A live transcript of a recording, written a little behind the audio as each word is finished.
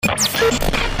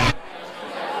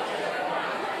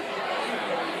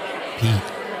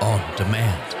Pete on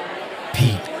Demand.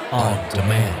 Pete on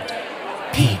Demand.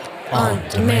 Pete on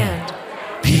Demand.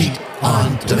 Pete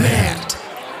on Demand.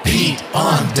 Pete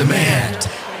on Demand.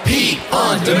 Pete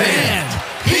on Demand.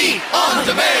 Pete on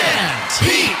Demand.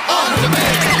 Pete on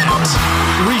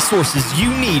Demand. Resources you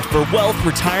need for wealth,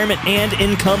 retirement, and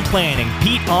income planning.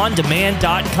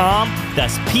 PeteOnDemand.com.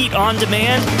 That's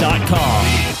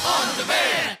PeteOnDemand.com.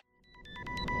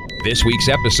 This week's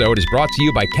episode is brought to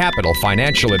you by Capital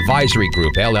Financial Advisory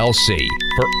Group, LLC,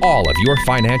 for all of your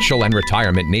financial and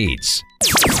retirement needs.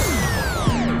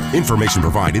 Information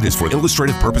provided is for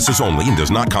illustrative purposes only and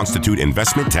does not constitute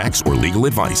investment, tax, or legal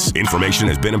advice. Information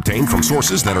has been obtained from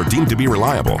sources that are deemed to be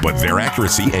reliable, but their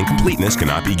accuracy and completeness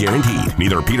cannot be guaranteed.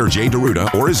 Neither Peter J.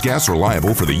 D'Arruda or his guests are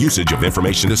liable for the usage of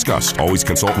information discussed. Always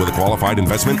consult with a qualified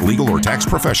investment, legal, or tax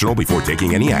professional before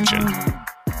taking any action.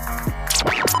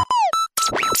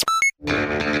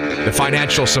 The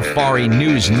Financial Safari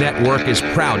News Network is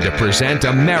proud to present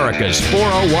America's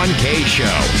 401k Show.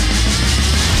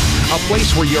 A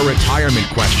place where your retirement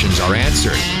questions are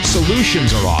answered,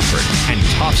 solutions are offered, and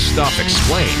tough stuff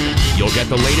explained. You'll get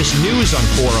the latest news on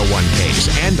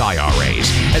 401ks and IRAs,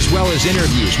 as well as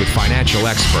interviews with financial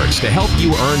experts to help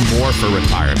you earn more for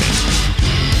retirement.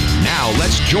 Now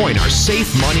let's join our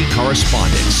Safe Money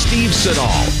correspondent, Steve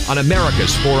Siddall, on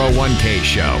America's 401k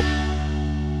Show.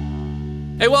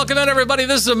 Hey, welcome in, everybody.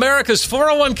 This is America's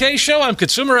 401k Show. I'm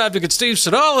consumer advocate Steve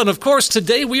Siddall, and of course,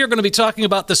 today we are going to be talking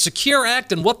about the Secure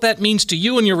Act and what that means to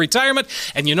you and your retirement.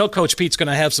 And you know Coach Pete's going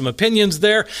to have some opinions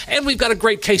there. And we've got a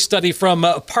great case study from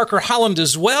Parker Holland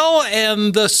as well,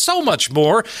 and so much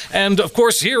more. And of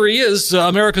course, here he is,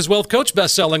 America's Wealth Coach,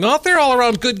 best-selling author,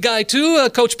 all-around good guy too,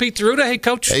 Coach Pete D'Arruda. Hey,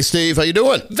 Coach. Hey, Steve. How you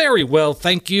doing? Very well,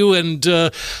 thank you. And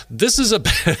this is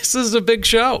a big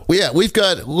show. Well, yeah, we've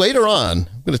got later on.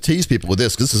 I'm going to tease people with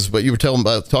this because this is what you were talking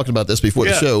about this before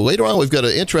the show. Later on, we've got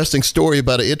an interesting story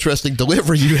about an interesting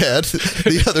delivery you had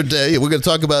the other day. We're going to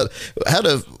talk about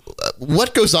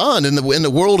what goes on in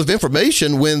the world of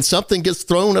information when something gets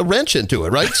thrown a wrench into it,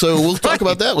 right? So we'll talk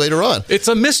about that later on. It's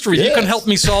a mystery. Yes. You can help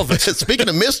me solve it. Speaking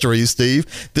of mysteries,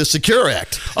 Steve, the Secure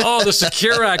Act. Oh, the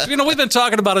Secure Act. We've been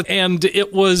talking about it, and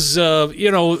it was,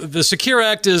 the Secure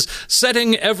Act is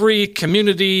setting every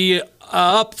community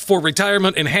up for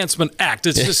Retirement Enhancement Act.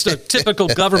 It's just a typical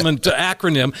government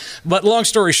acronym. But long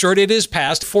story short, it is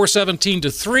passed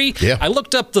 417-3. Yeah. I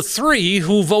looked up the three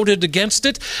who voted against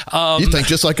it. You think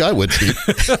just like I would,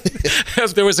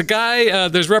 Steve. There was a guy,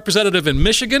 there's a representative in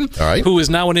Michigan who is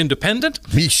now an independent.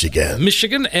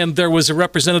 Michigan. And there was a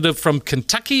representative from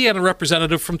Kentucky and a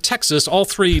representative from Texas, all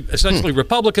three essentially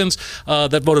Republicans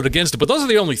that voted against it. But those are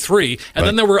the only three. And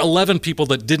then there were 11 people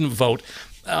that didn't vote.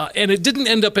 And it didn't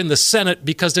end up in the Senate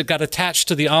because it got attached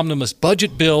to the omnibus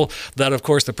budget bill that, of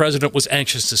course, the president was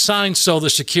anxious to sign. So the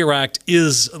Secure Act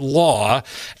is law.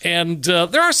 And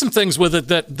there are some things with it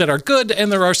that are good,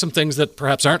 and there are some things that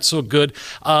perhaps aren't so good.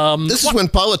 This is when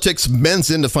politics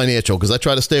mends into financial, because I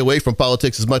try to stay away from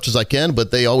politics as much as I can, but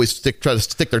they always try to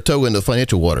stick their toe into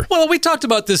financial water. Well, we talked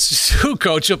about this too,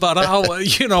 Coach, about how,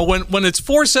 when it's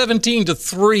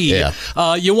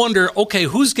 417-3, you wonder, okay,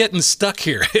 who's getting stuck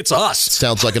here? It's us.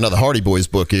 Sounds like another Hardy Boys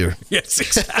book here. Yes,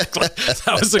 exactly.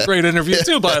 That was a great interview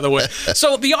too, by the way.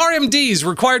 So the RMDs,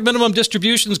 required minimum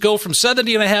distributions, go from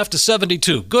 70.5 to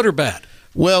 72. Good or bad?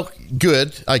 Well,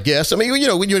 good, I guess. I mean,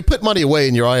 when you put money away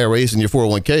in your IRAs and your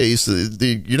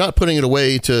 401ks, you're not putting it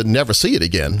away to never see it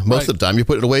again. Most of the time, you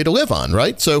put it away to live on,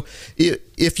 right? So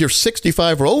if you're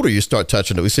 65 or older, you start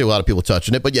touching it. We see a lot of people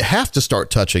touching it, but you have to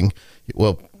start touching,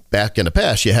 back in the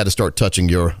past, you had to start touching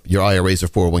your IRAs or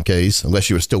 401ks unless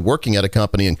you were still working at a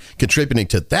company and contributing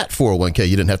to that 401k.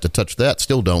 You didn't have to touch that,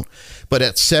 still don't. But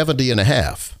at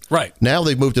 70.5, right now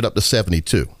they've moved it up to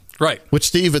 72. Right. Which,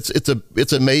 Steve, it's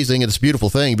amazing and it's a beautiful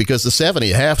thing because the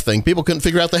 70.5 thing, people couldn't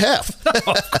figure out the half. No,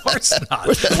 of course not.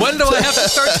 When do I have to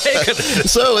start taking it?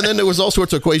 So, and then there was all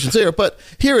sorts of equations there. But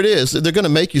here it is. They're going to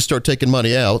make you start taking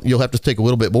money out. You'll have to take a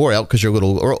little bit more out because you're a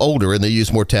little older, and they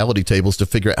use mortality tables to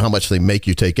figure out how much they make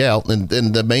you take out. And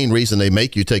the main reason they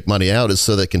make you take money out is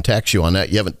so they can tax you on that.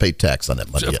 You haven't paid tax on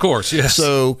that money yet. Of course, yes.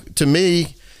 So, to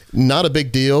me, not a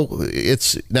big deal.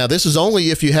 Now this is only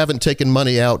if you haven't taken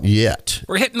money out yet.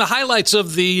 We're hitting the highlights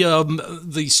of the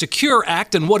Secure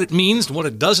Act and what it means and what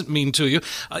it doesn't mean to you.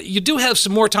 You do have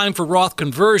some more time for Roth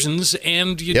conversions,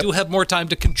 and you do have more time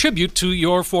to contribute to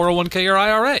your 401k or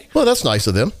IRA. Well, that's nice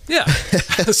of them. Yeah.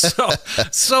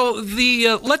 So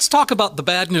let's talk about the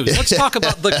bad news. Let's talk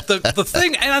about the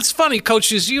thing. And that's funny,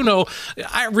 Coach, as you know,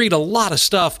 I read a lot of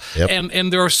stuff,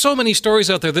 and there are so many stories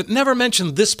out there that never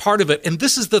mention this part of it. And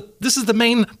this is the the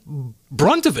main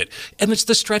brunt of it, and it's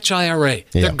the stretch IRA. Yeah.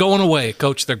 They're going away,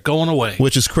 Coach. They're going away,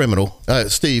 which is criminal.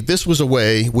 Steve, this was a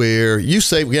way where you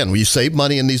save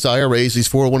money in these IRAs, these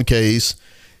 401ks.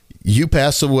 You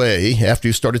pass away after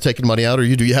you started taking money out, or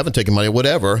you haven't taken money,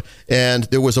 whatever. And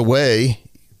there was a way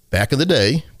back in the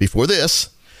day before this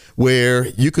where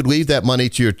you could leave that money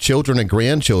to your children and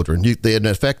grandchildren. In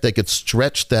effect, they could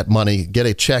stretch that money, get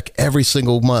a check every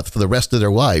single month for the rest of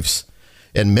their lives,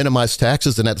 and minimize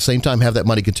taxes, and at the same time have that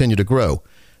money continue to grow.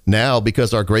 Now,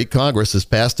 because our great Congress has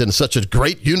passed in such a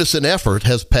great unison effort,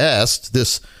 has passed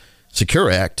this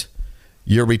Secure Act,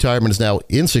 your retirement is now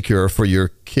insecure for your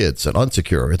kids and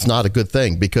unsecure. It's not a good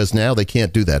thing because now they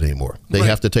can't do that anymore. They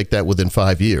have to take that within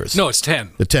 5 years. No, it's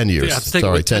 10. 10 years. Yeah,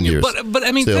 sorry, 10 years. But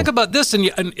I mean, think about this, and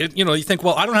you think,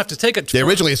 well, I don't have to take it. They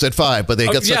originally said 5, but they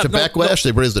got such a backlash,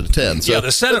 they raised it to 10. So, yeah,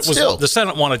 the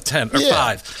Senate wanted 10 or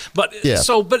 5. But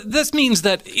but this means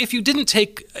that if you didn't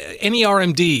take any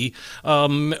RMD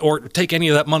or take any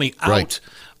of that money out.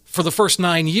 For the first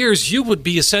 9 years, you would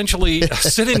be essentially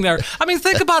sitting there. I mean,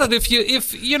 think about it.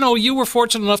 If you were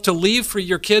fortunate enough to leave for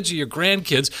your kids or your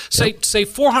grandkids, say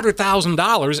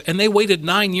 $400,000, and they waited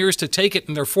 9 years to take it,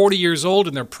 and they're 40 years old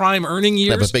in their prime earning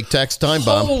years. Have a big tax time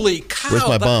bomb. Holy cow! Where's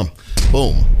my bomb?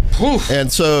 Boom. Oof.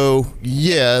 And so,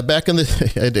 back in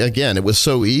again, it was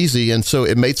so easy, and so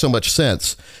it made so much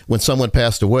sense. When someone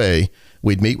passed away,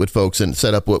 we'd meet with folks and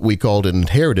set up what we called an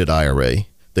inherited IRA.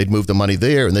 They'd move the money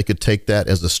there, and they could take that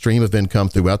as a stream of income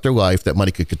throughout their life. That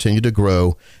money could continue to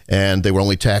grow, and they were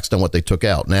only taxed on what they took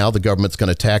out. Now the government's going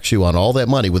to tax you on all that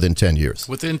money within 10 years.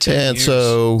 Within 10 years. And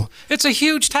so it's a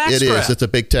huge tax grab. It is. It's a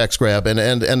big tax grab. And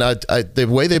the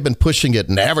way they've been pushing it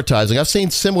and advertising, I've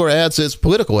seen similar ads as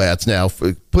political ads now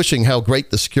pushing how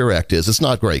great the Secure Act is. It's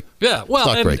not great. Yeah, well,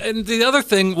 it's not great. And the other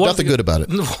thing... Nothing good about it.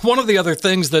 One of the other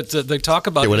things that they talk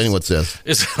about... what anyone says.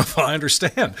 Is I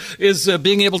understand, is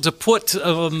being able to put...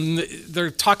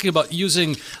 they're talking about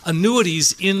using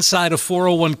annuities inside a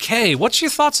 401k. What's your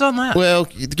thoughts on that? Well,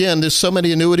 again, there's so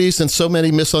many annuities and so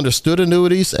many misunderstood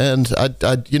annuities. And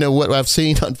what I've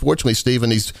seen, unfortunately, Steve, in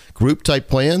these group type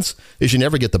plans is you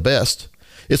never get the best.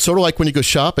 It's sort of like when you go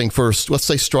shopping for, let's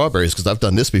say, strawberries, because I've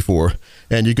done this before,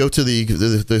 and you go to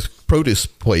the produce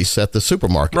place at the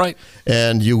supermarket, right?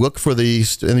 And you look for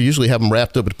these, and they usually have them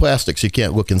wrapped up with plastic, so you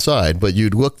can't look inside. But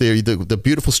you'd look there, the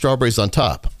beautiful strawberries on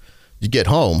top. You get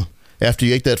home. After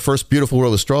you ate that first beautiful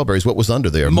row of strawberries, what was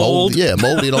under there? Mold. Yeah,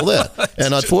 moldy and all that.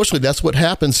 And unfortunately, that's what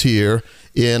happens here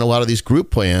in a lot of these group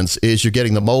plans is you're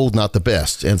getting the mold, not the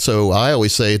best. And so I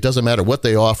always say it doesn't matter what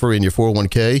they offer in your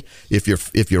 401k.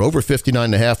 If you're over 59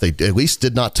 and a half, they at least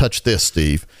did not touch this,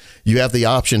 Steve. You have the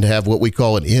option to have what we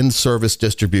call an in-service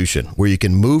distribution, where you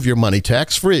can move your money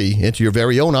tax-free into your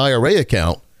very own IRA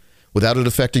account without it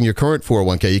affecting your current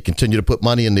 401k. You continue to put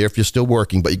money in there if you're still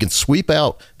working, but you can sweep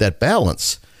out that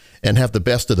balance and have the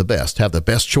best of the best, have the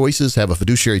best choices, have a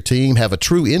fiduciary team, have a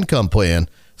true income plan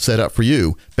set up for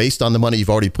you based on the money you've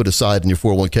already put aside in your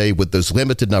 401k with those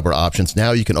limited number of options.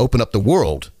 Now you can open up the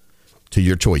world to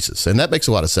your choices, and that makes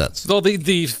a lot of sense. Though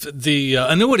the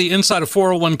annuity inside of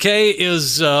 401k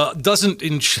is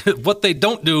what they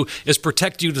don't do is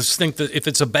protect you to think that if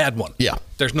it's a bad one. Yeah.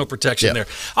 There's no protection there.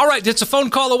 All right, it's a phone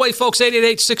call away, folks,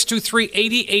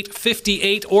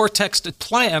 888-623-8858, or text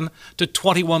PLAN to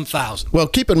 21,000. Well,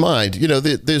 keep in mind,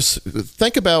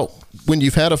 think about when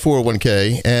you've had a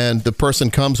 401k and the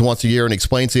person comes once a year and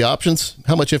explains the options,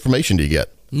 how much information do you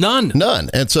get? None.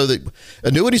 And so the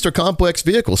annuities are complex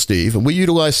vehicles, Steve, and we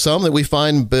utilize some that we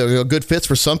find good fits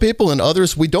for some people and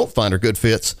others we don't find are good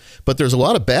fits. But there's a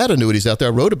lot of bad annuities out there.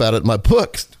 I wrote about it in my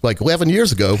book like 11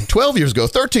 years ago, 12 years ago,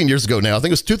 13 years ago now. I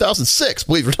think it was 2006,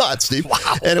 believe it or not, Steve.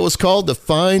 Wow. And it was called the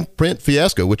Fine Print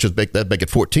Fiasco, which is that'd make it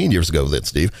 14 years ago then,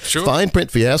 Steve. Sure. Fine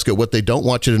Print Fiasco, what they don't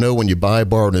want you to know when you buy,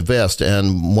 borrow, and invest.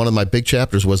 And one of my big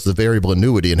chapters was the variable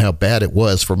annuity and how bad it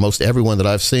was for most everyone that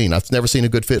I've seen. I've never seen a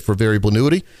good fit for variable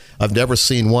annuity. I've never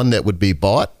seen one that would be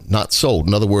bought, not sold.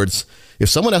 In other words, if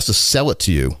someone has to sell it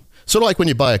to you, sort of like when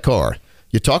you buy a car,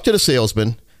 you talk to the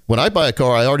salesman. When I buy a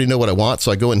car, I already know what I want,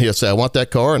 so I go in here and say, I want that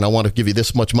car, and I want to give you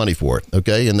this much money for it,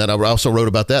 okay? And then I also wrote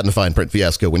about that in the Fine Print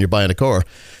Fiasco when you're buying a car.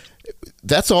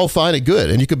 That's all fine and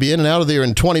good, and you could be in and out of there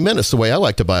in 20 minutes the way I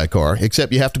like to buy a car,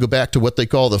 except you have to go back to what they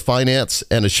call the Finance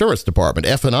and Insurance Department,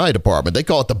 F&I department. They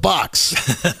call it the box,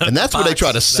 and that's where they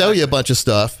try to sell you a bunch of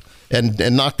stuff. And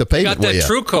knock the payment way. Got that up.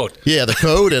 true code. Yeah, the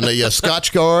code and the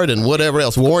Scotch Guard and whatever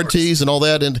else, warranties and all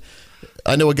that. And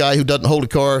I know a guy who doesn't hold a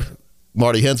car,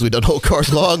 Marty Hensley, doesn't hold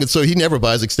cars long, and so he never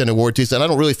buys extended warranties. And I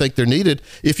don't really think they're needed.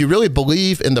 If you really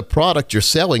believe in the product you're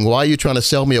selling, why are you trying to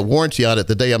sell me a warranty on it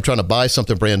the day I'm trying to buy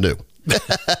something brand new?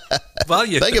 Well,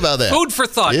 think about that. Food for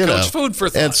thought, Coach. Food for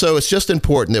thought. And so it's just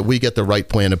important that we get the right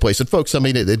plan in place. And folks, I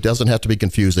mean, it doesn't have to be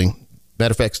confusing.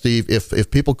 Matter of fact, Steve,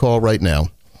 if people call right now,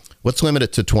 let's limit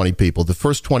it to 20 people. The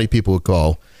first 20 people who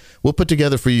call, we'll put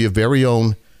together for you your very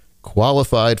own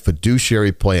qualified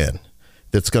fiduciary plan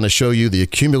that's going to show you the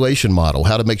accumulation model,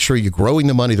 how to make sure you're growing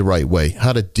the money the right way,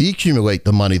 how to decumulate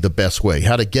the money the best way,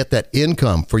 how to get that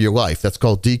income for your life. That's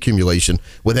called decumulation,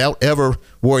 without ever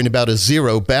worrying about a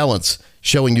zero balance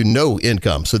showing you no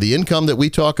income. So the income that we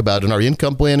talk about in our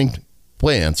income planning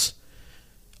plans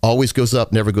always goes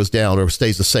up, never goes down, or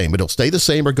stays the same. It'll stay the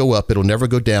same or go up. It'll never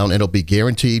go down, and it'll be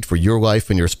guaranteed for your life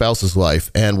and your spouse's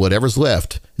life. And whatever's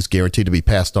left is guaranteed to be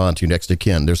passed on to your next of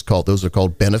kin. Those are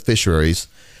called beneficiaries.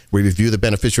 We review the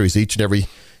beneficiaries each and every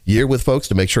year with folks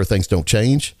to make sure things don't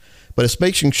change. But it's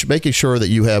making sure that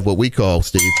you have what we call,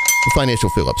 Steve, the financial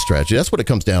fill-up strategy. That's what it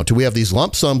comes down to. We have these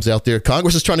lump sums out there.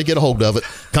 Congress is trying to get a hold of it.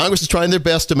 Congress is trying their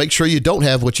best to make sure you don't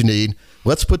have what you need.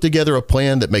 Let's put together a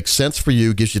plan that makes sense for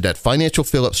you, gives you that financial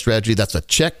fill-up strategy. That's a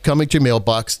check coming to your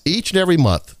mailbox each and every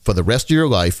month for the rest of your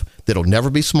life that'll never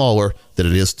be smaller than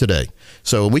it is today.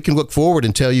 So we can look forward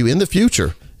and tell you in the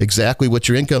future exactly what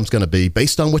your income's going to be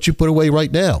based on what you put away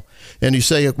right now. And you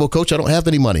say, well, Coach, I don't have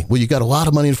any money. Well, you got a lot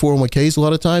of money in 401ks a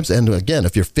lot of times. And again,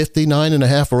 if you're 59 and a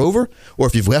half or over, or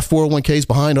if you've left 401ks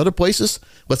behind other places,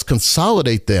 let's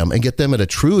consolidate them and get them in a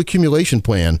true accumulation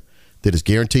plan that is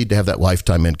guaranteed to have that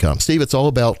lifetime income. Steve, it's all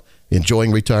about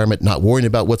enjoying retirement, not worrying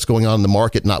about what's going on in the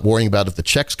market, not worrying about if the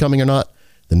check's coming or not.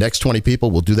 The next 20 people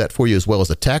will do that for you, as well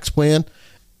as a tax plan.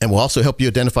 And we'll also help you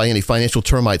identify any financial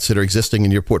termites that are existing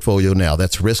in your portfolio now.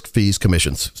 That's risk, fees,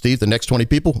 commissions. Steve, the next 20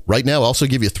 people right now also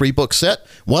give you a 3-book set,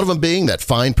 one of them being that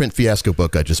Fine Print Fiasco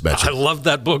book I just mentioned. I love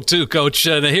that book too, Coach.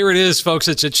 And here it is, folks.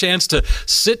 It's a chance to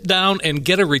sit down and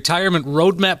get a retirement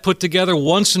roadmap put together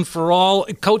once and for all.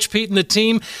 Coach Pete and the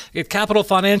team at Capital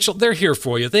Financial, they're here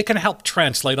for you. They can help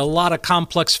translate a lot of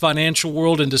complex financial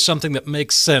world into something that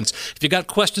makes sense. If you got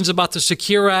questions about the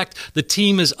Secure Act, the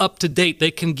team is up to date.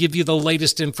 They can give you the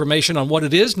latest information on what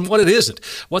it is and what it isn't.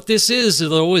 What this is,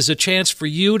 though, is a chance for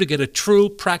you to get a true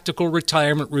practical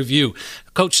retirement review.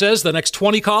 Coach says the next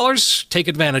 20 callers, take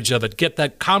advantage of it. Get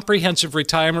that comprehensive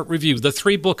retirement review, the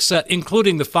 3-book set,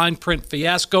 including the Fine Print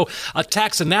Fiasco, a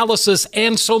tax analysis,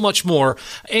 and so much more.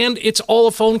 And it's all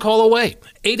a phone call away.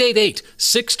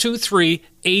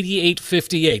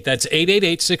 888-623-8858. That's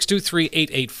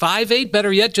 888-623-8858.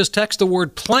 Better yet, just text the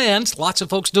word PLANNED. Lots of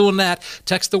folks doing that.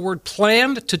 Text the word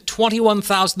PLANNED to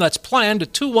 21,000. That's PLANNED to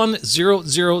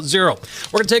 21000.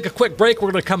 We're going to take a quick break.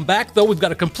 We're going to come back, though. We've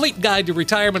got a complete guide to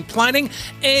retirement planning,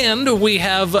 and we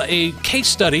have a case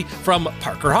study from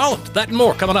Parker Holland. That and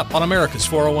more coming up on America's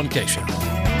 401k Show.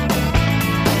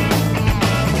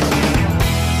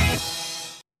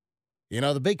 You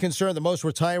know, the big concern that most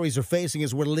retirees are facing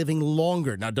is we're living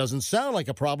longer. Now, it doesn't sound like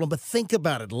a problem, but think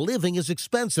about it. Living is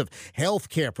expensive.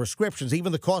 Healthcare, prescriptions,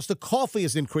 even the cost of coffee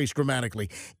has increased dramatically.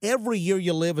 Every year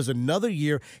you live is another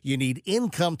year. You need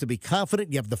income to be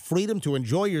confident. You have the freedom to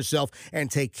enjoy yourself and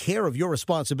take care of your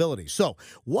responsibilities. So,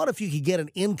 what if you could get an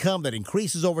income that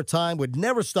increases over time, would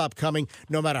never stop coming,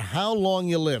 no matter how long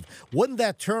you live? Wouldn't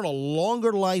that turn a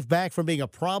longer life back from being a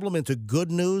problem into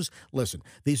good news? Listen,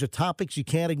 these are topics you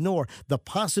can't ignore. The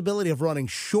possibility of running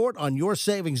short on your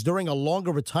savings during a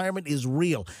longer retirement is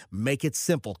real. Make it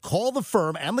simple. Call the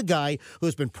firm and the guy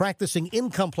who's been practicing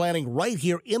income planning right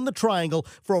here in the Triangle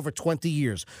for over 20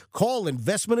 years. Call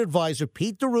investment advisor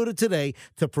Pete D'Arruda today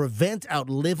to prevent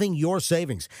outliving your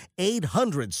savings.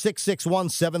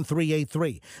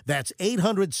 800-661-7383. That's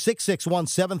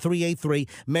 800-661-7383.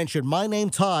 Mention my name,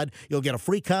 Todd. You'll get a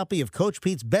free copy of Coach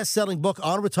Pete's best-selling book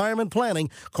on retirement planning.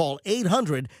 Call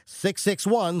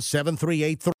 800-661-7383.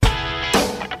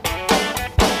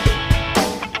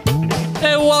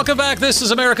 Hey, welcome back. This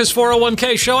is America's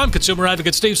 401k Show. I'm consumer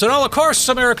advocate Steve Siddall. Of course,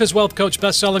 America's Wealth Coach,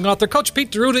 best-selling author. Coach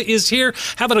Pete D'Arruda is here,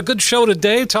 having a good show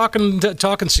today, talking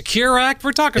Secure Act.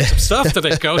 We're talking some stuff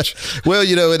today, Coach. Well,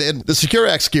 you know, and the Secure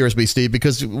Act scares me, Steve,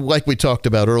 because like we talked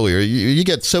about earlier, you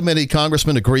get so many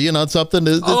congressmen agreeing on something,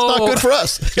 it's not good for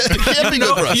us. It can't be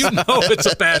good for us. You know it's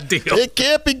a bad deal. It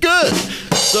can't be good.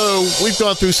 So we've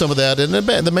gone through some of that, and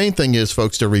the main thing is,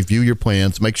 folks, to review your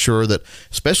plans, make sure that,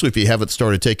 especially if you haven't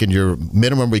started taking your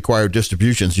minimum required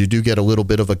distributions, you do get a little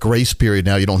bit of a grace period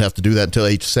now. You don't have to do that until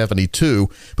age 72,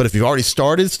 but if you've already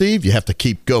started, Steve, you have to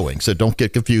keep going, so don't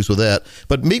get confused with that.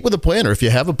 But meet with a planner. If you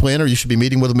have a planner, you should be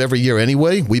meeting with them every year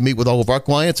anyway. We meet with all of our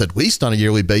clients at least on a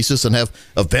yearly basis and have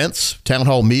events, town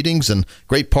hall meetings, and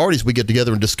great parties. We get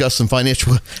together and discuss some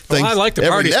financial things. I like the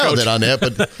parties, every now Coach. and then on that,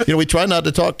 but we try not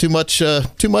to talk too much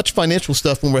too much financial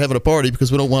stuff when we're having a party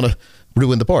because we don't want to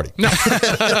ruin the party. No.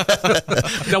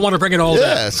 Don't want to bring it all down.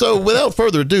 Yeah, so without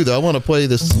further ado, though, I want to play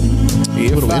this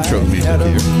little intro music here.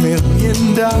 $1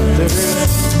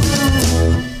 million,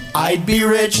 I'd be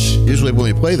rich. Usually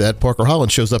when we play that, Parker Holland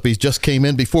shows up. He just came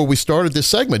in before we started this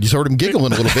segment. You heard him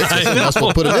giggling a little bit. So I might as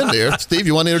well put it in there. Steve,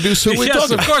 you want to introduce who we're talking about?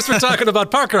 Yes, of course. We're talking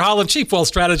about Parker Holland, Chief Wealth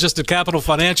Strategist at Capital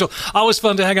Financial. Always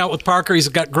fun to hang out with Parker. He's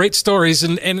got great stories,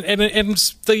 and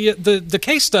the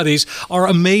case studies are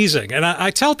amazing. And I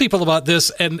tell people about this,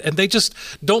 and they just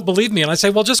don't believe me. And I say,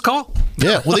 well, just call.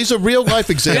 Yeah, well, these are real-life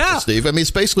examples, Steve. I mean,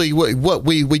 it's basically what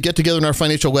we get together in our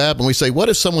financial lab, and we say, what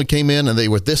if someone came in and they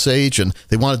were this age, and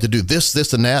they wanted to do this,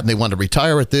 and that, and they wanted to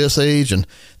retire at this age, and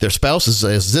their spouse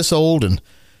is this old, and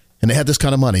they had this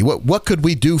kind of money. What could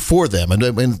we do for them? And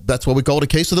that's what we call it a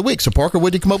case of the week. So, Parker,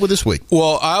 what did you come up with this week?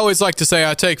 Well, I always like to say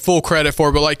I take full credit for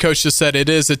it, but like Coach just said, it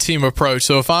is a team approach.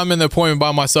 So if I'm in the appointment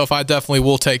by myself, I definitely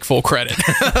will take full credit.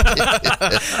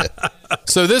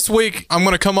 So this week, I'm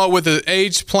going to come up with an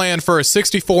age plan for a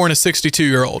 64 and a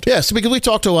 62-year-old. Yes, because we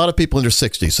talk to a lot of people in their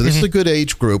 60s. So this is a good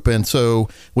age group. And so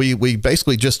we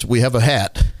basically we have a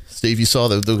hat. Steve, you saw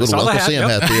the little Uncle Sam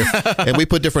hat there. And we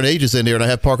put different ages in there, and I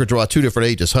have Parker draw 2 different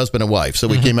ages, husband and wife. So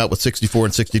we came out with 64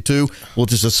 and 62. We'll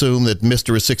just assume that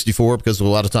Mr. is 64 because a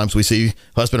lot of times we see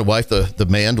husband and wife, the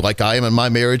man, like I am in my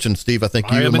marriage, and Steve, I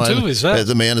think you and mine,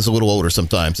 the man is a little older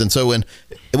sometimes. And so and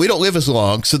we don't live as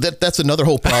long, so that's another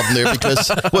whole problem there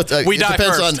because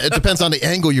it depends on the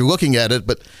angle you're looking at it,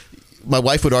 but my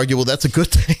wife would argue, well, that's a good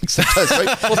thing sometimes, right?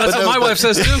 Well, that's what my wife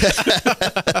says, too.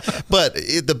 But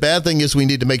the bad thing is we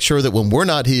need to make sure that when we're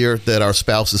not here, that our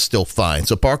spouse is still fine.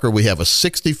 So, Parker, we have a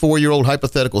 64-year-old,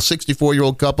 hypothetical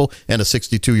 64-year-old couple, and a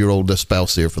 62-year-old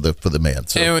spouse here for the man.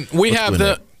 So and we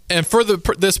have and for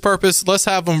this purpose, let's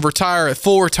have them retire at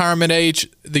full retirement age,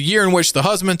 the year in which the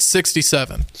husband's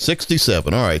 67.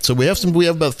 67. All right. So we have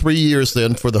about 3 years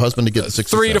then for the husband to get to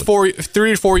 67.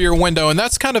 3 to 4 year window. And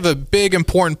that's kind of a big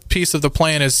important piece of the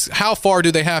plan is how far do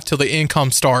they have till the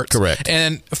income starts? Correct.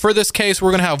 And for this case,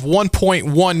 we're going to have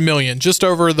 $1.1 million, just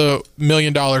over the $1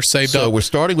 million saved up. So we're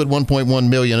starting with $1.1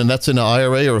 million, and that's in an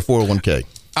IRA or a 401k?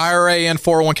 IRA and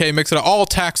 401k makes it all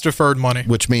tax-deferred money.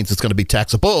 Which means it's going to be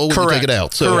taxable when you take it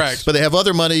out. So, correct. But they have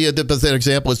other money. That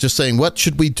example is just saying, what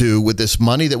should we do with this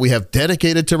money that we have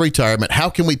dedicated to retirement? How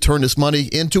can we turn this money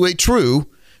into a true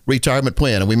retirement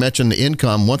plan? And we mentioned the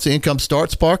income. Once the income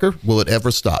starts, Parker, will it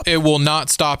ever stop? It will not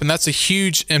stop. And that's a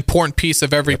huge, important piece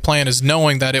of every plan is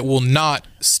knowing that it will not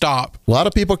stop. A lot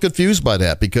of people are confused by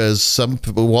that because some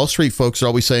Wall Street folks are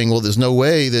always saying, well, there's no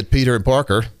way that Peter and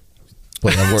Parker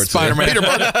Spider-Man.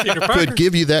 Peter Parker could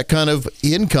give you that kind of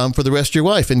income for the rest of your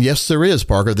life. And yes, there is,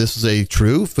 Parker. This is a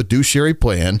true fiduciary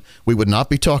plan. We would not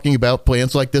be talking about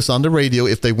plans like this on the radio.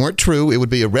 If they weren't true, it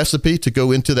would be a recipe to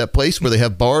go into that place where they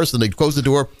have bars and they close the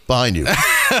door behind you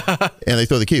and they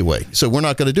throw the key away. So we're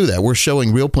not going to do that. We're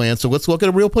showing real plans. So let's look at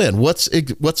a real plan. What's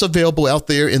available out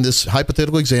there in this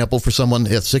hypothetical example for someone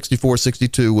at 64,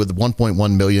 62 with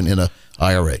 $1.1 million in a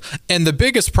IRA? And the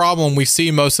biggest problem we see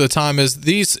most of the time is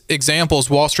these examples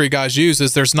Wall Street guys use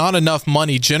is there's not enough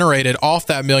money generated off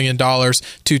that $1 million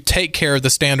to take care of the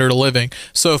standard of living.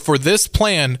 So for this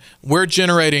plan, we're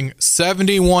generating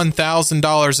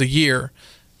 $71,000 a year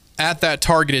at that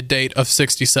targeted date of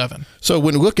 67. So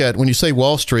when you say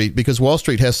Wall Street, because Wall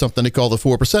Street has something they call the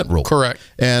 4% rule. Correct.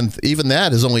 And even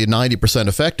that is only 90%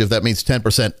 effective. That means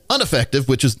 10% ineffective,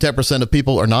 which is 10% of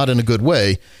people are not in a good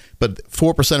way. But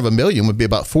 4% of $1 million would be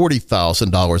about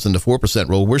 $40,000 in the 4%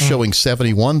 rule. We're showing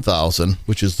 $71,000,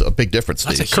 which is a big difference,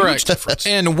 Steve. That's a huge difference.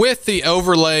 And with the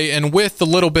overlay and with the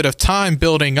little bit of time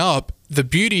building up, the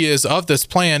beauty of this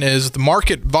plan is the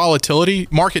market volatility,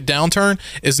 market downturn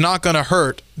is not going to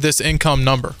hurt this income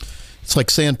number. It's like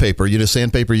sandpaper.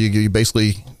 Sandpaper, you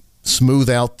basically smooth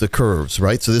out the curves,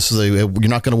 right? So this is you're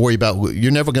not going to worry about,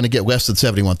 you're never going to get less than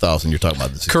 71,000 you're talking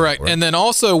about this. Correct. Right? And then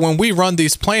also when we run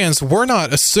these plans, we're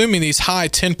not assuming these high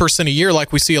 10% a year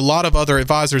like we see a lot of other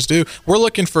advisors do. We're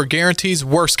looking for guarantees,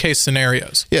 worst case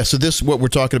scenarios. Yeah, so what we're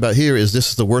talking about here is this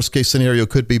is the worst case scenario,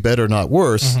 could be better, not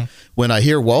worse. Mm-hmm. When I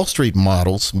hear Wall Street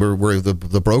models where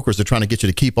the brokers are trying to get you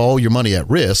to keep all your money at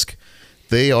risk,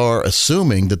 they are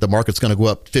assuming that the market's going to go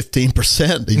up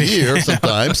 15% a year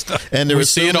sometimes. And they're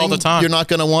see it all the time. You're not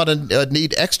going to want to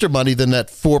need extra money than that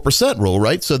 4% rule,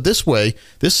 right? So this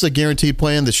is a guaranteed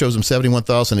plan that shows them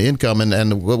 $71,000 income.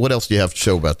 And what else do you have to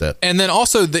show about that? And then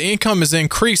also the income is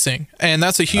increasing. And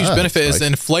that's a huge benefit is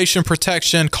inflation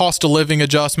protection, cost of living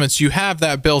adjustments. You have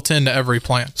that built into every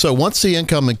plan. So once the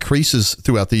income increases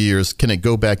throughout the years, can it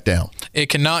go back down? It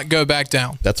cannot go back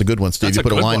down. That's a good one, Steve. You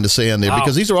put a line in the sand there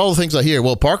because these are all the things I hear. earlier,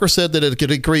 well, Parker said that it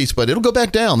could increase, but it'll go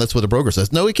back down. That's what the broker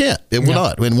says. No, it can't. It will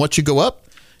not. And once you go up,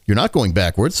 you're not going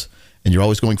backwards. And you're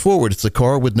always going forward. It's a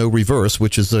car with no reverse,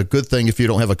 which is a good thing if you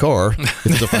don't have a car. If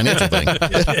it's a financial thing.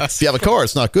 If you have a car,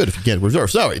 it's not good if you can't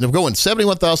reverse. All right, we're going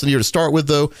 $71,000 a year to start with,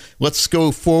 though. Let's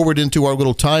go forward into our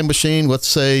little time machine. Let's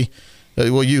say,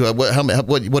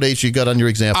 what age you got on your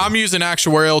example? I'm using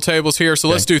actuarial tables here, so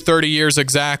let's do 30 years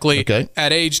exactly. Okay.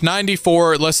 At age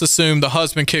 94, let's assume the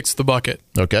husband kicks the bucket.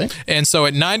 Okay. And so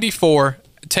at 94,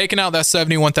 taking out that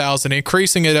 $71,000,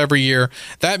 increasing it every year,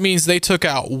 that means they took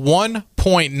out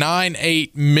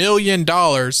 $1.98 million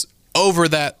over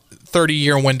that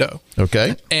 30-year window.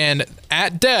 Okay. And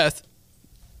at death,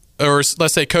 or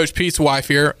let's say Coach Pete's wife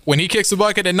here, when he kicks the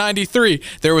bucket at 93,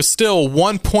 there was still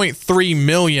 $1.3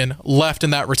 million left in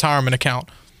that retirement account.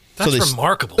 That's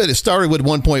remarkable. It started with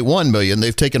 $1.1 million.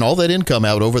 They've taken all that income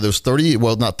out over those 30,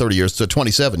 well, not 30 years, so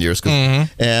 27 years.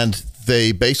 And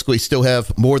they basically still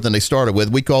have more than they started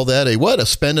with. We call that a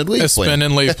spend and leave plan. A spend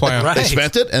and leave plan. Right. They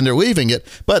spent it and they're leaving it.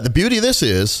 But the beauty of this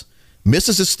is,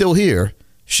 Mrs. is still here.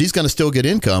 She's going to still get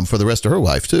income for the rest of her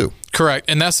life, too. Correct.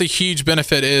 And that's a huge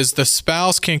benefit is the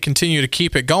spouse can continue to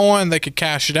keep it going. They could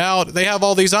cash it out. They have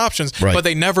all these options, but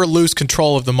they never lose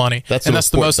control of the money. That's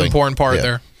the most important part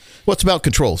there. Well, it's about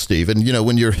control, Steve. And,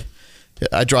 when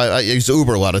I use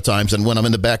Uber a lot of times, and when I'm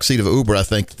in the back seat of Uber, I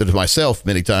think to myself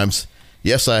many times,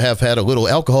 yes, I have had a little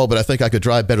alcohol, but I think I could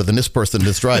drive better than this person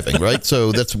that's driving, right?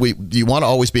 So you want to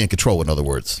always be in control, in other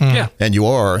words. Yeah. And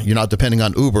you're not depending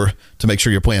on Uber to make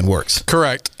sure your plan works.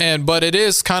 Correct. But it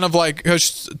is kind of like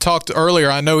Coach talked earlier.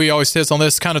 I know he always hits on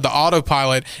this, kind of the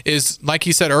autopilot is, like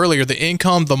he said earlier, the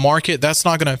income, the market, that's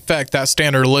not going to affect that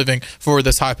standard of living for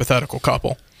this hypothetical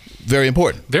couple. Very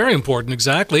important. Very important,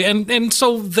 exactly. And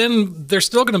so then they're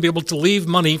still going to be able to leave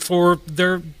money for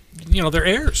their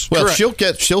heirs. Well,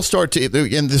 Correct. she'll start to,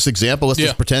 in this example, let's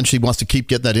just pretend she wants to keep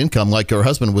getting that income like her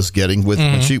husband was getting with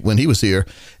when he was here,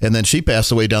 and then she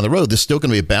passed away down the road. There's still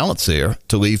going to be a balance there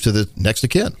to leave to the next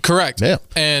of kin. Correct. Yeah.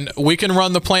 And we can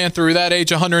run the plan through that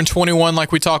age 121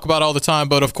 like we talk about all the time,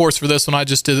 but of course for this one I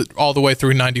just did it all the way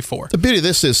through 94. The beauty of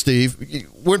this is, Steve,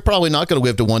 we're probably not going to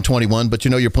live to 121, but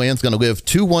your plan's going to live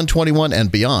to 121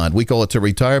 and beyond. We call it to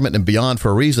retirement and beyond for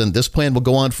a reason. This plan will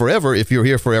go on forever if you're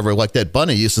here forever, like that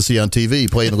bunny you used to see on TV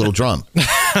playing a little drum.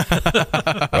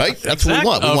 Right? That's what we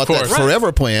want. We want that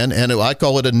forever plan, and I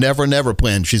call it a never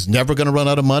plan. She's never going to run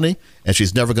out of money, and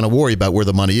she's never going to worry about where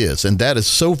the money is. And that is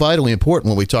so vitally important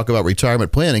when we talk about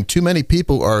retirement planning. Too many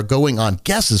people are going on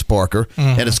guesses, Parker,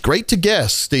 and it's great to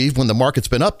guess, Steve, when the market's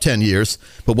been up 10 years.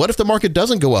 But what if the market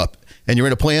doesn't go up, and you're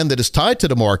in a plan that is tied to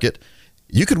the market?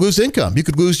 You could lose income. You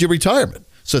could lose your retirement.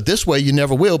 So this way you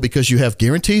never will, because you have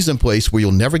guarantees in place where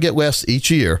you'll never get less each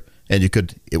year. And you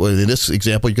could, in this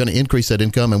example, you're going to increase that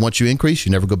income. And once you increase,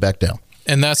 you never go back down.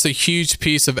 And that's a huge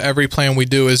piece of every plan we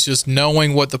do is just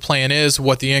knowing what the plan is,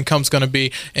 what the income's going to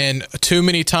be. And too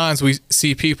many times we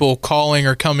see people calling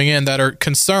or coming in that are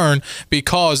concerned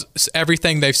because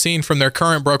everything they've seen from their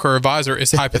current broker or advisor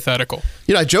is hypothetical.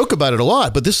 I joke about it a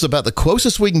lot, but this is about the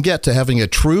closest we can get to having a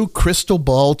true crystal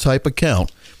ball type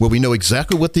account where we know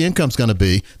exactly what the income's going to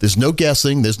be. There's no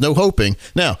guessing. There's no hoping.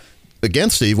 Now,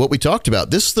 again, Steve, what we talked about,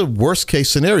 this is the worst case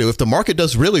scenario. If the market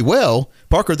does really well,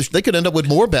 Parker, they could end up with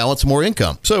more balance, more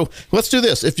income. So let's do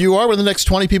this. If you are one of the next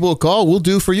 20 people who call, we'll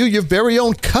do for you your very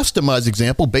own customized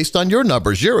example based on your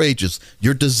numbers, your ages,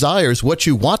 your desires, what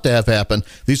you want to have happen.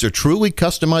 These are truly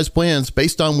customized plans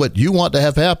based on what you want to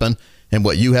have happen and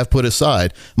what you have put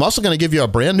aside. I'm also going to give you a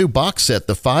brand new box set,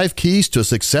 The 5 Keys to a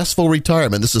Successful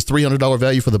Retirement. This is $300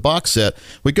 value for the box set.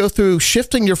 We go through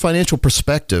shifting your financial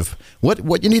perspective,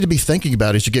 what you need to be thinking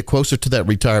about as you get closer to that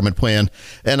retirement plan.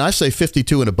 And I say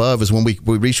 52 and above is when we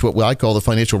reach what I call the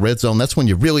financial red zone. That's when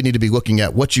you really need to be looking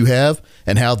at what you have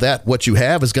and how what you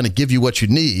have is going to give you what you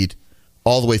need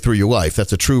all the way through your life.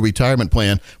 That's a true retirement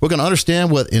plan. We're going to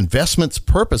understand what investments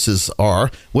purposes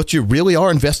are, what you really are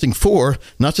investing for,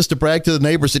 not just to brag to the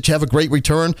neighbors that you have a great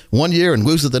return one year and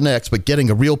lose it the next, but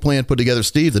getting a real plan put together.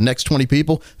 Steve, the next 20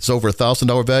 people, it's over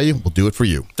 $1,000 value. We'll do it for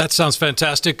you. That sounds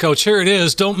fantastic, Coach. Here it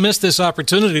is. Don't miss this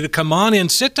opportunity to come on in,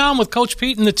 sit down with Coach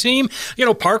Pete and the team.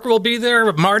 Parker will be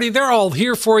there, Marty, they're all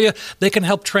here for you. They can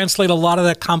help translate a lot of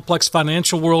that complex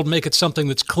financial world, make it something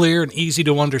that's clear and easy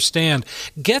to understand.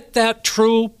 Get that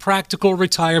true practical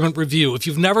retirement review. If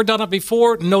you've never done it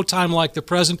before, no time like the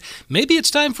present. Maybe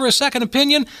it's time for a second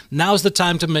opinion. Now's the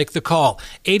time to make the call.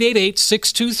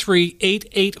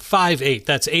 888-623-8858.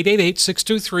 That's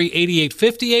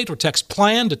 888-623-8858, or text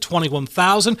PLAN to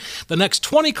 21,000. The next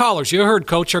 20 callers, you heard,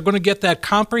 Coach, are going to get that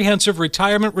comprehensive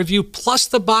retirement review plus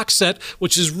the box set,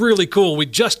 which is really cool. We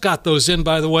just got those in,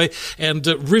 by the way, and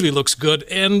really looks good.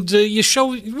 And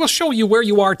we'll show you where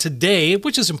you are today,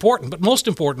 which is important. But most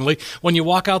importantly, when you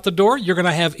walk out the door, you're going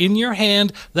to have in your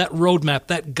hand that roadmap,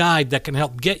 that guide that can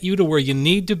help get you to where you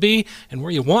need to be and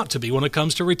where you want to be when it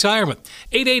comes to retirement.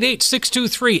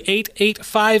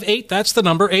 888-623-8858. That's the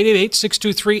number,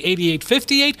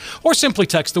 888-623-8858. Or simply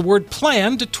text the word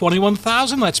PLAN to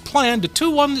 21,000. That's PLAN to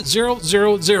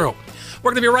 21000. We're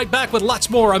going to be right back with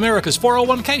lots more America's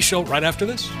 401k show right after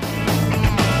this.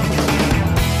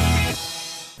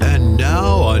 And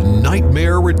now, a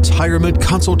nightmare retirement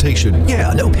consultation.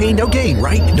 Yeah, no pain, no gain,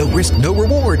 right? No risk, no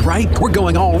reward, right? We're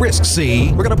going all risk, see?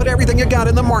 We're going to put everything you got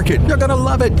in the market. You're going to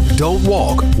love it. Don't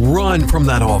walk, run from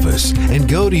that office and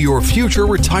go to your future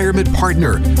retirement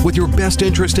partner with your best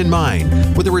interest in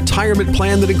mind, with a retirement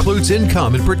plan that includes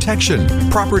income and protection,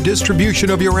 proper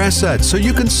distribution of your assets so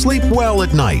you can sleep well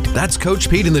at night. That's Coach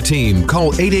Pete and the team.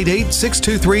 Call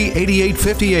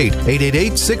 888-623-8858,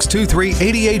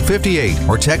 888-623-8858,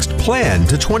 or text PLAN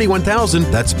to 21,000.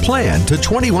 That's PLAN to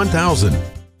 21,000.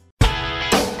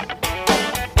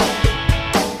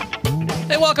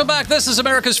 Hey, welcome back. This is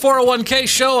America's 401k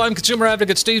show. I'm consumer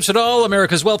advocate Steve Siddall,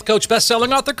 America's Wealth Coach,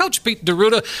 best-selling author, Coach Pete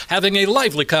D'Arruda, having a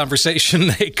lively conversation.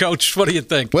 Hey, Coach, what do you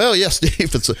think? Well, yes,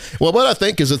 Steve. What I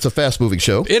think is it's a fast-moving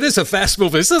show. It is a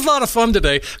fast-moving. This is a lot of fun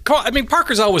today. I mean,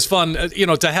 Parker's always fun,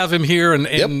 to have him here and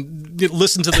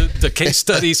listen to the case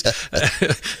studies.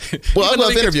 Well, I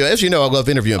love interviewing. As you know, I love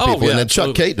interviewing people. Yeah, and then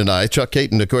Chuck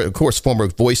Caton, of course, former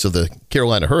voice of the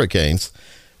Carolina Hurricanes,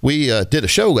 we did a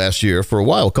show last year for a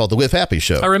while called The Live Happy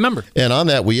Show. I remember. And on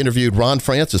that, we interviewed Ron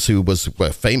Francis, who was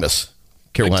a famous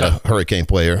Carolina Hurricane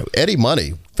player. Eddie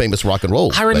Money, famous rock and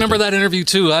roll. I remember that interview,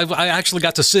 too. I actually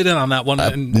got to sit in on that one.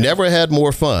 I've never had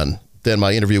more fun than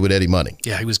my interview with Eddie Money.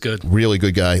 Yeah, he was good. Really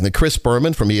good guy. And then Chris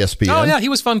Berman from ESPN. Oh, yeah, he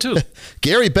was fun, too.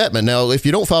 Gary Bettman. Now, if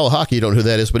you don't follow hockey, you don't know who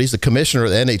that is, but he's the commissioner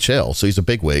of the NHL, so he's a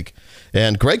bigwig.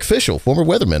 And Greg Fischel, former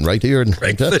weatherman right here.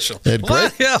 Greg Fischel.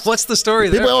 Greg, yeah, what's the story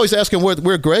there? People always ask him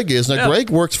where Greg is. Now,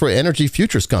 Greg works for Energy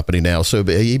Futures Company now, so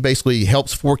he basically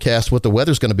helps forecast what the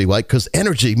weather's going to be like because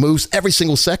energy moves every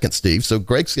single second, Steve. So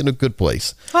Greg's in a good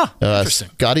place. Interesting.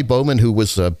 Scotty Bowman, who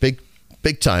was a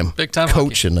big-time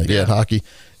coach in hockey.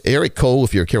 Eric Cole,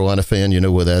 if you're a Carolina fan, you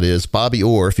know where that is. Bobby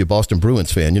Orr, if you're a Boston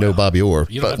Bruins fan, you know Bobby Orr.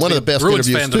 But one of the best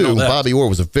interviews, too. Bobby Orr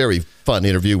was a very fun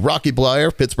interview. Rocky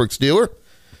Bleier, Pittsburgh Steeler,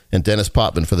 and Dennis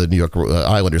Potvin for the New York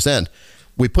Islanders. And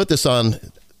we put this on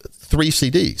 3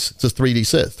 CDs. It's a 3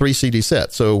 CD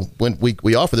set. So when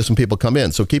we offer this when people come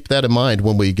in. So keep that in mind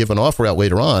when we give an offer out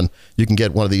later on. You can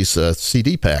get one of these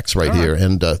CD packs right here.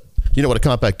 And you know what a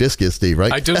compact disc is, Steve,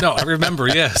 right? I do know. I remember,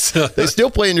 yes. They still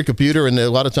play in your computer, and a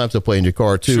lot of times they'll play in your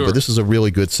car, too. Sure. But this is a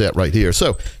really good set right here.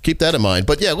 So keep that in mind.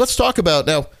 But, yeah, let's talk about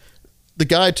now the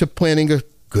guide to planning a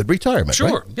good retirement.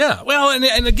 Sure. Right? Yeah. Well,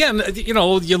 and again,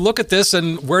 you look at this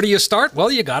and where do you start?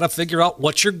 Well, you got to figure out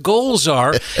what your goals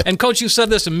are. And Coach, you've said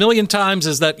this a million times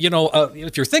is that,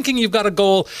 if you're thinking you've got a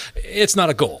goal, it's not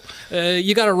a goal.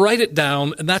 You got to write it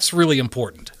down, and that's really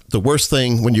important. The worst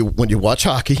thing when you watch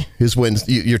hockey is when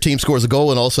your team scores a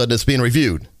goal and all of a sudden it's being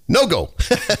reviewed. No goal.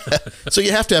 So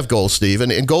you have to have goals, Steve,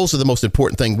 and goals are the most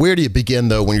important thing. Where do you begin,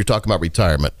 though, when you're talking about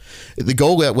retirement? The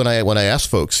goal that when I ask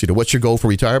folks, what's your goal for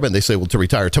retirement? They say, well, to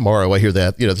retire tomorrow. I hear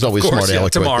that. There's always smart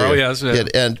aleck tomorrow, right there.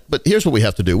 Yes. But here's what we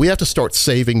have to do. We have to start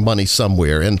saving money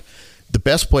somewhere, and the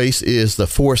best place is the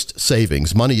forced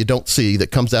savings, money you don't see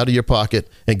that comes out of your pocket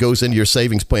and goes into your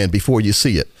savings plan before you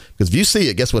see it. Because if you see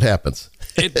it, guess what happens?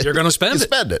 You're going to spend you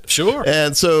spend it. Sure.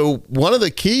 And so one of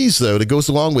the keys, though, that goes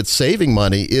along with saving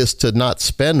money is to not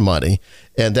spend money,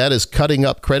 and that is cutting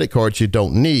up credit cards you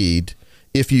don't need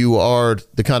if you are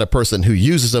the kind of person who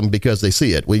uses them because they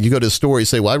see it. When you go to the store, you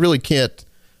say, well, I really can't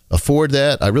afford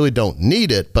that. I really don't need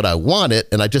it, but I want it,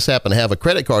 and I just happen to have a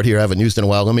credit card here I haven't used in a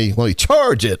while. Let me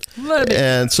charge it.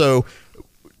 And so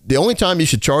the only time you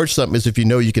should charge something is if you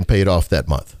know you can pay it off that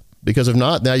month. Because if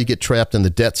not, now you get trapped in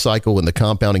the debt cycle and the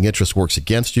compounding interest works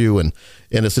against you, and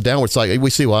it's a downward cycle.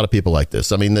 We see a lot of people like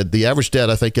this. I mean, the average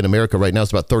debt, I think, in America right now is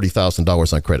about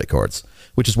 $30,000 on credit cards,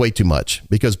 which is way too much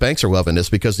because banks are loving this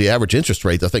because the average interest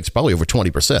rate, I think, is probably over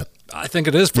 20%. I think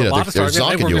it is for a lot of targets.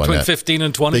 They were between 15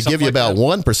 and 20. They give you about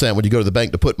 1% when you go to the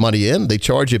bank to put money in. They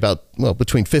charge you about,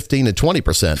 between 15 and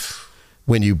 20%.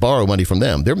 when you borrow money from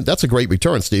them. That's a great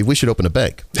return, Steve. We should open a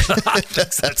bank.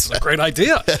 That's a great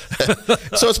idea.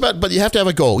 So it's about, but you have to have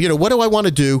a goal. What do I want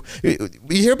to do? You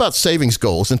hear about savings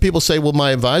goals, and people say, well,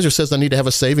 my advisor says I need to have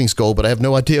a savings goal, but I have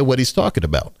no idea what he's talking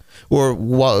about or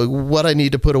what I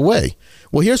need to put away.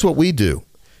 Well, here's what we do.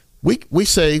 We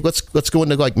say, let's go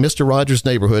into like Mr. Rogers'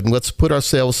 neighborhood and let's put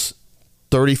ourselves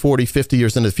 30, 40, 50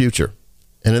 years in the future.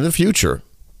 And in the future,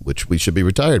 which we should be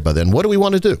retired by then, what do we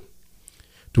want to do?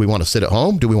 Do we want to sit at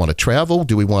home? Do we want to travel?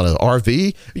 Do we want to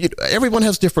RV? Everyone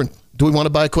has different. Do we want to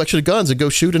buy a collection of guns and go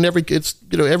shoot in every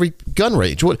gun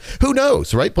range? Who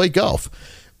knows, right? Play golf.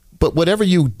 But whatever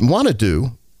you want to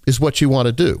do is what you want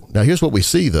to do. Now, here's what we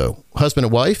see, though. Husband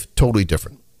and wife, totally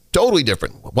different. Totally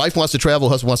different. Wife wants to travel.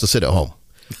 Husband wants to sit at home.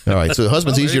 All right. So the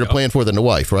husband's easier to plan for than the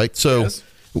wife, right? So, yes.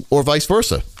 Or vice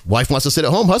versa. Wife wants to sit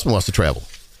at home. Husband wants to travel.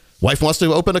 Wife wants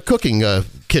to open a cooking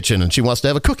kitchen and she wants to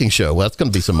have a cooking show. Well, that's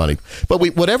going to be some money. But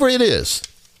whatever it is,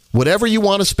 whatever you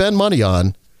want to spend money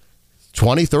on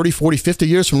 20, 30, 40, 50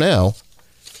 years from now,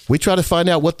 we try to find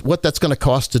out what that's going to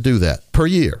cost to do that per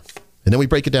year. And then we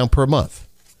break it down per month.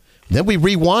 And then we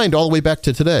rewind all the way back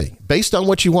to today. Based on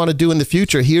what you want to do in the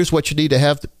future, here's what you need to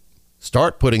have to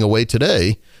start putting away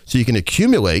today so you can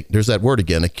accumulate, there's that word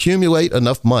again, accumulate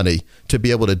enough money to be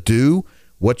able to do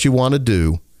what you want to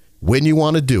do when you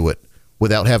want to do it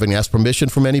without having to ask permission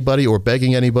from anybody or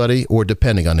begging anybody or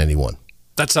depending on anyone.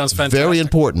 That sounds fantastic. Very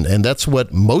important. And that's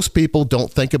what most people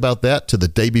don't think about that to the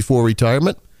day before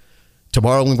retirement.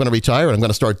 Tomorrow I'm going to retire and I'm going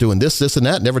to start doing this, and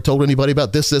that. Never told anybody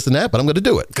about this, and that, but I'm going to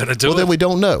do it. Well, then we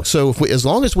don't know. So as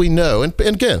long as we know, and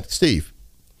again, Steve,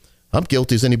 I'm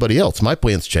guilty as anybody else. My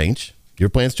plans change. Your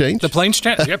plans change? The plans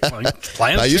change. Yep.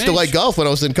 Plans I used to like golf when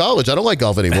I was in college. I don't like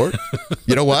golf anymore.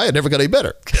 You know why? I never got any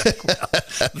better.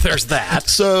 Well, there's that.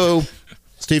 So,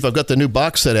 Steve, I've got the new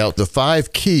box set out, The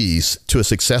 5 Keys to a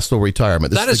Successful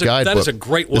Retirement. This is the guidebook. That is a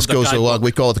great one. This goes along.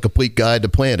 We call it the Complete Guide to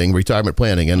Planning, Retirement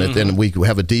Planning. And then we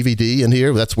have a DVD in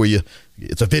here. That's where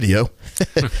it's a video.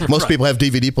 Most people have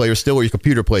DVD players still where your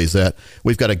computer plays that.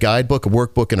 We've got a guidebook, a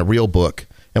workbook, and a real book.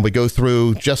 And we go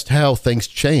through just how things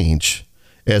change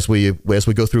as we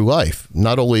go through life.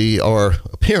 Not only our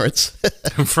appearance,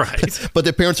 right, but the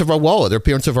appearance of our wallet, the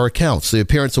appearance of our accounts, the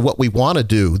appearance of what we want to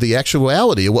do, the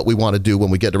actuality of what we want to do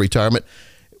when we get to retirement.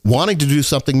 Wanting to do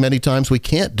something many times we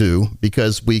can't do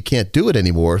because we can't do it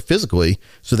anymore physically.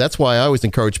 So that's why I always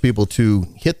encourage people to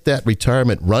hit that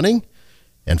retirement running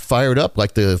and fired up,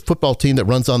 like the football team that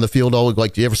runs on the field.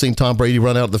 Like, you ever seen Tom Brady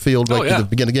run out of the field at the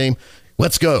beginning of the game?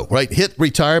 Let's go, right? Hit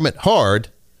retirement hard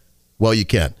while you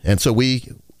can. And so we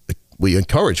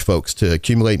encourage folks to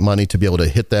accumulate money to be able to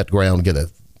hit that ground, get a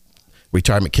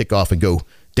retirement kickoff, and go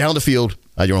down the field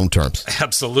on your own terms.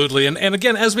 Absolutely. And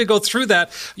again, as we go through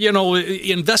that,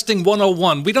 investing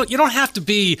 101, you don't have to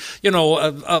be,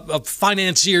 a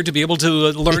financier to be able to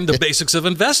learn the basics of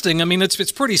investing. I mean,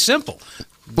 it's pretty simple.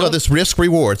 Well, this risk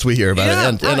rewards we hear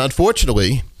about it. And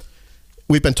unfortunately,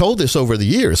 we've been told this over the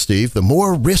years, Steve, the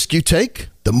more risk you take,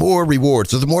 the more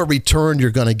rewards, or the more return you're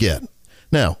going to get.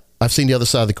 Now, I've seen the other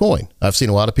side of the coin. I've seen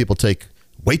a lot of people take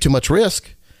way too much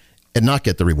risk and not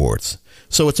get the rewards.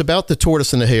 So it's about the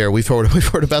tortoise and the hare. We've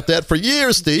heard about that for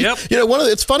years, Steve. Yep.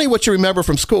 It's funny what you remember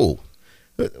from school.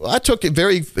 I took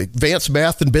very advanced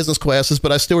math and business classes,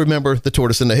 but I still remember the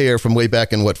tortoise and the hare from way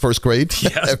back in first grade,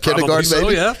 yes, kindergarten, so,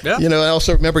 maybe. Yeah. I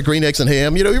also remember green eggs and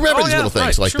ham. You remember these little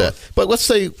things like that. But let's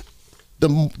say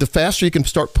the faster you can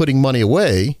start putting money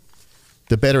away,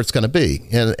 the better it's going to be.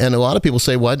 And a lot of people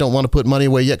say, well, I don't want to put money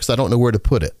away yet because I don't know where to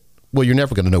put it. Well, you're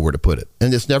never going to know where to put it.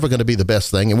 And it's never going to be the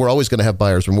best thing. And we're always going to have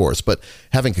buyer's remorse. But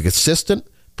having a consistent,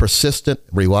 persistent,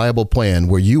 reliable plan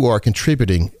where you are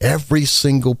contributing every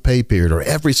single pay period or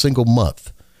every single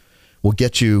month will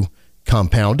get you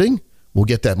compounding, will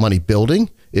get that money building.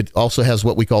 It also has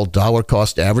what we call dollar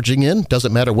cost averaging in.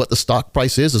 Doesn't matter what the stock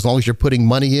price is, as long as you're putting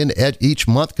money in at each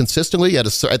month consistently at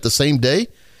the same day.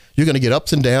 You're going to get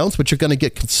ups and downs, but you're going to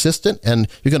get consistent, and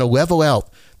you're going to level out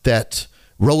that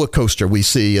roller coaster we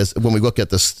see as when we look at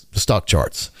the stock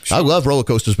charts. Sure. I love roller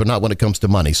coasters, but not when it comes to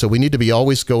money. So we need to be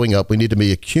always going up. We need to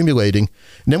be accumulating.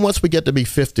 And then once we get to be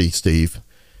 50, Steve,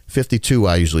 52,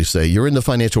 I usually say, you're in the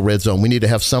financial red zone. We need to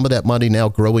have some of that money now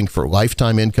growing for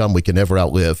lifetime income we can never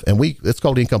outlive. And it's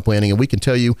called income planning, and we can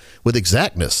tell you with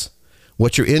exactness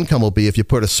what your income will be if you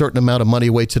put a certain amount of money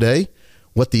away today,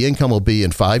 what the income will be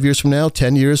in 5 years from now,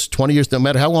 10 years, 20 years, no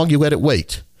matter how long you let it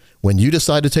wait. When you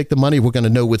decide to take the money, we're going to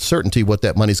know with certainty what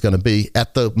that money's going to be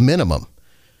at the minimum.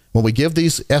 When we give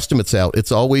these estimates out,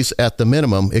 it's always at the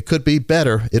minimum. It could be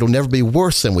better. It'll never be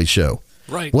worse than we show.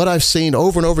 Right. What I've seen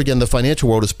over and over again in the financial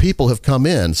world is people have come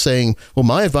in saying, well,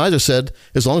 my advisor said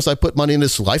as long as I put money in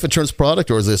this life insurance product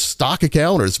or this stock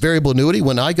account or this variable annuity,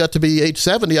 when I got to be age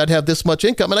 70, I'd have this much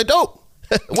income, and I don't.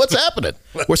 What's happening?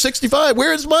 We're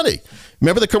 65.Here is money?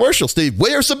 Remember the commercial, Steve?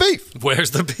 Where's the beef?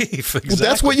 Where's the beef? Exactly. Well,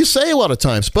 that's what you say a lot of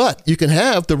times. But you can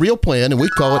have the real plan, and we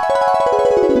call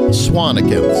it SWAN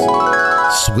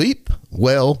accounts. Sleep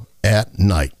well at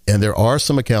night. And there are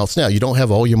some accounts. Now, you don't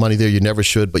have all your money there. You never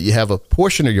should. But you have a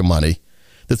portion of your money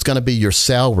that's going to be your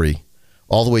salary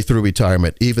all the way through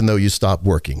retirement, even though you stop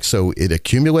working. So it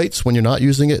accumulates when you're not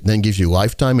using it and then gives you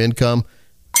lifetime income.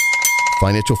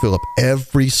 Financial fill-up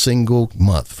every single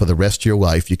month for the rest of your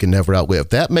life. You can never outlive.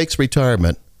 That makes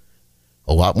retirement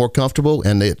a lot more comfortable,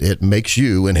 and it makes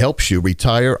you and helps you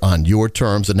retire on your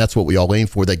terms, and that's what we all aim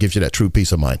for. That gives you that true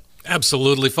peace of mind.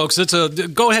 Absolutely, folks.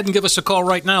 Go ahead and give us a call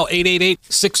right now,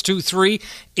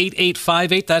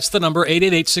 888-623-8858. That's the number,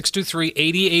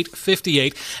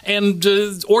 888-623-8858.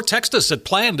 And or text us at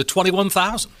PLAN to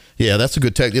 21,000. Yeah, that's a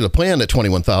good text. The plan at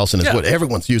 21,000 is what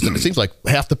everyone's using. It seems like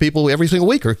half the people every single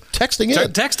week are texting in.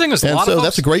 Texting is a lot of folks. folks.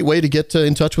 That's a great way to get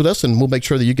in touch with us, and we'll make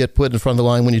sure that you get put in front of the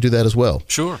line when you do that as well.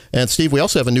 Sure. And Steve, we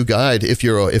also have a new guide if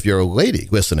you're a lady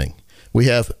listening. We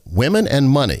have Women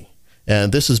and Money.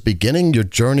 And this is beginning your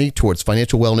journey towards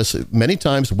financial wellness. Many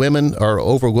times women are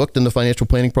overlooked in the financial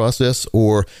planning process,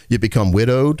 or you become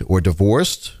widowed or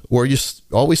divorced, or you're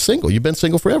always single. You've been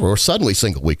single forever, or suddenly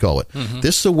single, we call it. Mm-hmm.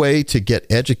 This is a way to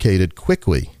get educated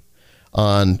quickly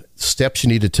on steps you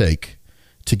need to take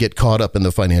to get caught up in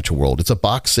the financial world. It's a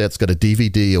box set. It's got a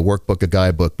DVD, a workbook, a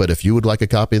guidebook. But if you would like a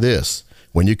copy of this,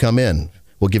 when you come in,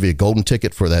 we'll give you a golden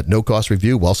ticket for that no-cost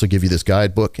review. We'll also give you this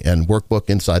guidebook and workbook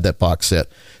inside that box set.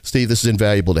 Steve, this is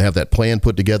invaluable to have that plan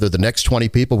put together. The next 20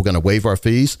 people, we're going to waive our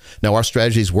fees. Now, our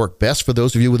strategies work best for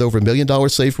those of you with over $1 million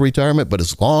saved for retirement, but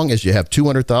as long as you have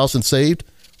 $200,000 saved,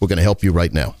 we're going to help you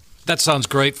right now. That sounds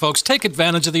great, folks. Take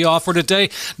advantage of the offer today.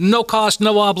 No cost,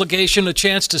 no obligation, a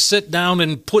chance to sit down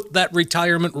and put that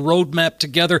retirement roadmap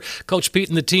together. Coach Pete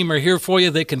and the team are here for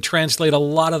you. They can translate a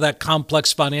lot of that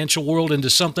complex financial world into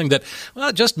something that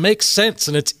just makes sense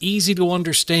and it's easy to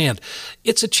understand.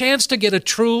 It's a chance to get a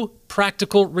true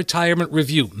practical retirement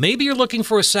review. Maybe you're looking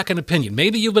for a second opinion.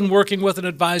 Maybe you've been working with an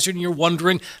advisor and you're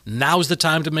wondering, now's the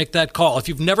time to make that call. If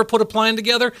you've never put a plan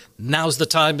together, now's the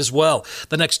time as well.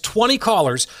 The next 20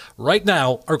 callers right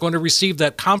now are going to receive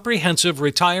that comprehensive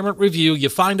retirement review. You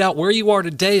find out where you are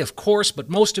today, of course, but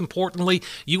most importantly,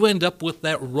 you end up with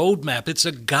that roadmap. It's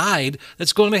a guide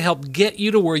that's going to help get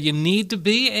you to where you need to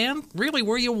be and really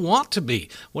where you want to be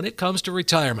when it comes to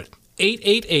retirement.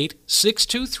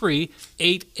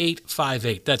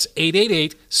 888-623-8858. That's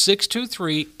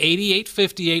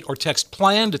 888-623-8858 or text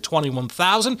PLAN to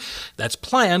 21,000. That's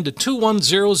PLAN to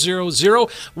 21000.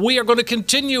 We are going to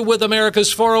continue with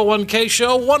America's 401k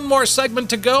show. One more segment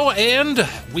to go, and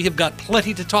we have got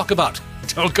plenty to talk about.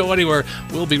 Don't go anywhere.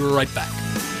 We'll be right back.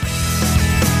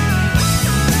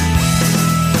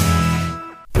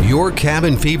 Your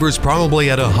cabin fever's probably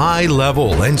at a high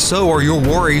level, and so are your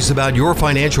worries about your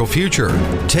financial future.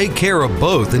 Take care of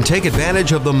both and take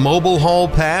advantage of the Mobile Hall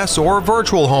Pass or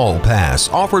Virtual Hall Pass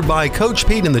offered by Coach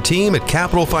Pete and the team at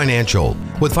Capital Financial.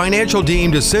 With financial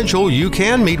deemed essential, you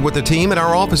can meet with the team at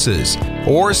our offices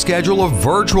or schedule a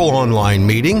virtual online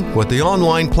meeting with the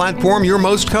online platform you're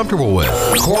most comfortable with.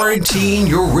 Quarantine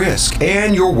your risk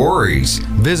and your worries.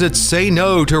 Visit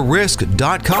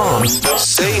SayNoToRisk.com.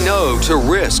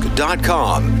 SayNoToRisk.com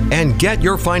and get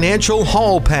your financial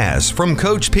hall pass from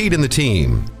Coach Pete and the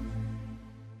team.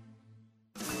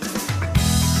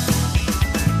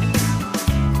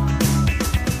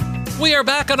 We are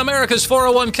back on America's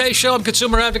 401k show. I'm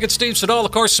consumer advocate Steve Siddall,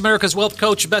 of course, America's wealth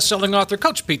coach, best-selling author.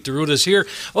 Coach Pete DeRuta is here.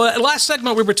 Well, last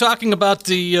segment, we were talking about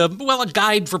a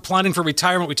guide for planning for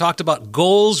retirement. We talked about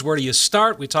goals. Where do you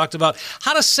start? We talked about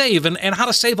how to save and how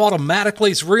to save automatically.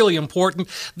 It's really important.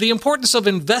 The importance of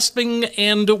investing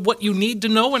and what you need to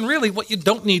know and really what you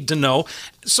don't need to know.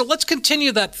 So let's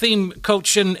continue that theme,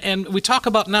 Coach, and we talk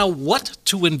about now what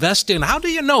to invest in. How do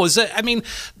you know?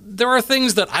 There are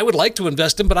things that I would like to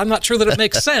invest in, but I'm not sure that it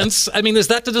makes sense. Is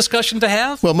that the discussion to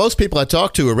have? Well, most people I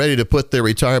talk to are ready to put their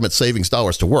retirement savings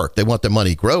dollars to work. They want their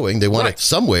money growing. They want it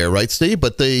somewhere, right, Steve?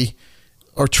 But they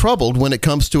are troubled when it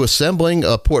comes to assembling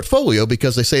a portfolio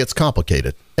because they say it's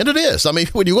complicated. And it is.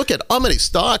 When you look at how many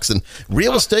stocks and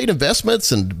real estate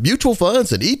investments and mutual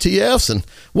funds and ETFs and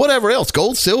whatever else,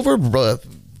 gold, silver,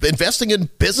 investing in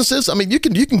businesses, you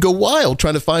can go wild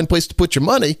trying to find a place to put your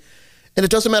money. And it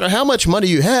doesn't matter how much money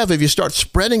you have. If you start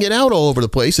spreading it out all over the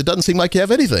place, it doesn't seem like you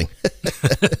have anything.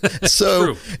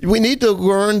 So we need to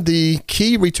learn the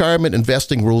key retirement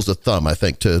investing rules of thumb, I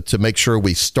think, to make sure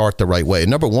we start the right way.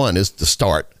 Number one is to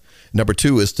start. Number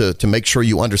two is to make sure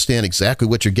you understand exactly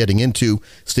what you're getting into,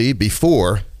 Steve,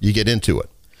 before you get into it.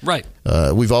 Right.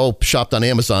 We've all shopped on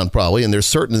Amazon probably, and there's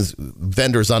certain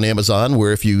vendors on Amazon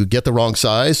where if you get the wrong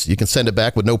size, you can send it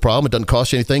back with no problem. It doesn't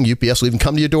cost you anything. UPS will even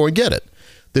come to your door and get it.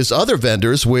 There's other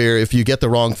vendors where if you get the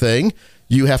wrong thing,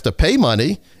 you have to pay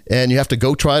money and you have to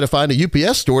go try to find a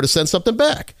UPS store to send something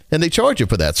back. And they charge you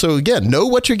for that. So again, know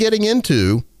what you're getting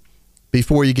into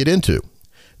before you get into.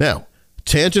 Now,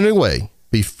 tangent away,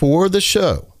 before the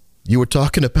show, you were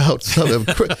talking about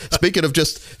speaking of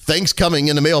just things coming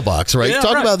in the mailbox, right? Yeah,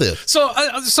 Talk right. about this. So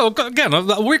again,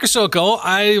 a week or so ago,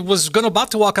 I was about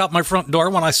to walk out my front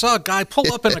door when I saw a guy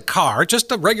pull up in a car,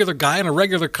 just a regular guy in a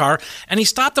regular car, and he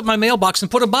stopped at my mailbox and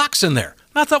put a box in there.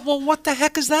 And I thought, well, what the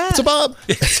heck is that? It's a Bob.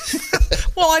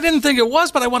 Well, I didn't think it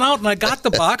was, but I went out and I got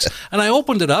the box and I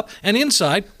opened it up, and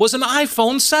inside was an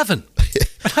iPhone 7.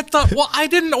 And I thought, well, I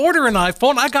didn't order an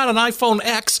iPhone. I got an iPhone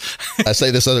X. I say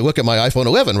this, look at my iPhone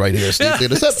 11 right here, Steve. Yeah.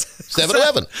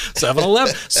 7-Eleven.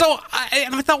 7-Eleven. So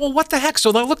I thought, well, what the heck?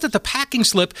 So I looked at the packing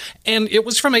slip, and it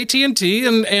was from AT&T,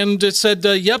 and it said,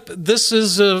 yep, this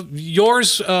is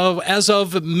yours as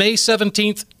of May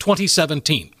 17th,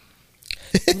 2017.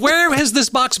 Where has this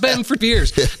box been for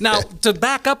years? Now, to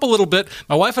back up a little bit,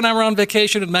 my wife and I were on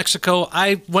vacation in Mexico.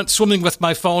 I went swimming with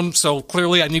my phone, so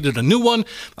clearly I needed a new one.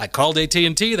 I called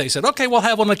AT&T. They said, okay, we'll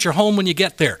have one at your home when you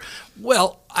get there.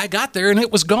 Well, I got there, and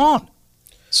it was gone.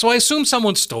 So I assumed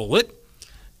someone stole it,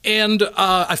 and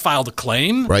I filed a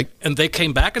claim. Right. And they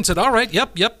came back and said, all right,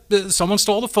 yep, someone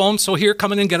stole the phone, so here,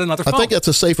 come in and get another phone. I think that's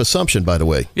a safe assumption, by the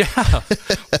way. Yeah.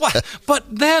 But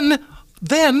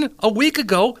then, a week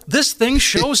ago, this thing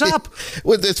shows up.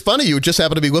 Well, it's funny. You just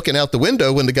happened to be looking out the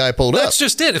window when the guy pulled up. That's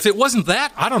just it. If it wasn't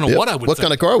that, I don't know what I would think. What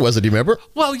kind of car was it? Do you remember?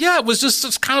 Well, yeah, it was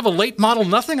just kind of a late model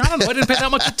nothing. I don't know. I didn't pay that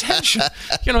much attention.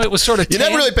 It was sort of You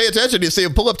never really pay attention. You see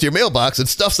him pull up to your mailbox and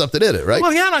stuff something in it, right?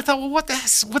 Well, yeah, and I thought, well,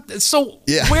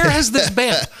 where has this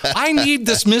been? I need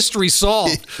this mystery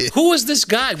solved. Who is this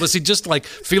guy? Was he just like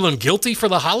feeling guilty for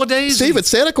the holidays? Steve, it's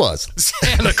Santa Claus.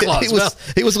 Santa Claus.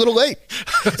 He was a little late.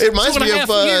 It reminds me of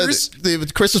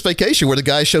the Christmas Vacation where the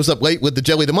guy shows up late with the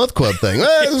Jelly of the Month Club thing.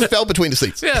 It fell between the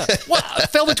seats. Yeah, well,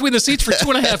 fell between the seats for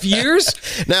 2.5 years.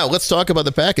 Now let's talk about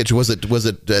the package.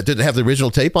 Did it have the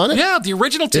original tape on it? Yeah, the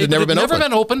original tape. It had never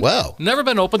been opened. Wow, never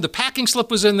been opened. The packing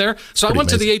slip was in there. So I went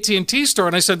to the AT&T store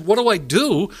and I said, "What do I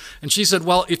do?" And she said,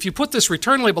 "Well, if you put this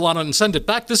return label on it and send it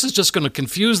back, this is just going to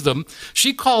confuse them."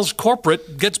 She calls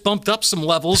corporate, gets bumped up some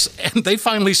levels, and they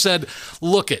finally said,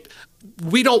 "Look it.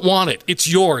 We don't want it.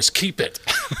 It's yours. Keep it."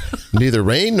 Neither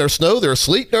rain nor snow, nor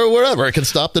sleet, nor whatever. It can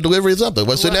stop the delivery of something.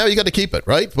 Well, so now you got to keep it,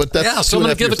 right? But that's so I'm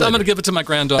going to give it to my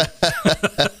granddaughter.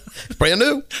 It's brand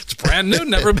new. It's brand new.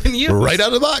 Never been used. Right out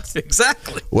of the box.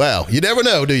 Exactly. Wow. You never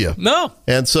know, do you? No.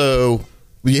 And so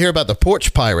you hear about the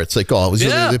porch pirates, they call it.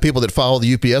 The people that follow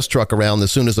the UPS truck around.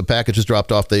 As soon as the package is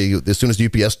dropped off, as soon as the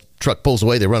UPS truck pulls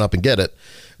away, they run up and get it.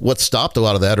 What stopped a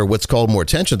lot of that, or what's called more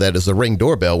attention to that, is the Ring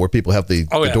doorbell, where people have the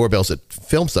doorbells that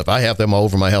film stuff. I have them all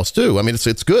over my house too. I mean,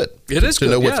 it's good. It is to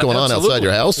know what's going on outside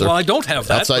your house. Or I don't have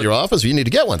that. Outside your office, you need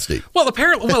to get one, Steve. Well,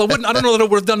 apparently, it wouldn't. I don't know that it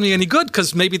would have done me any good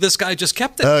because maybe this guy just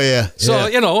kept it. Oh yeah.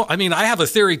 So I mean, I have a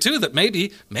theory too that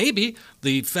maybe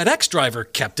the FedEx driver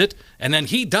kept it, and then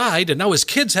he died, and now his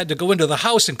kids had to go into the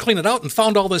house and clean it out and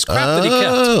found all this crap that he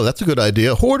kept. Oh, that's a good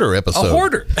idea. Hoarder episode. A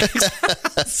hoarder.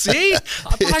 See,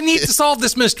 I need to solve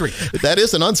this mystery. That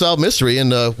is an unsolved mystery,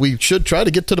 and we should try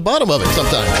to get to the bottom of it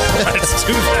sometime. Let's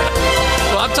do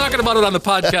that. Well, I'm talking about it on the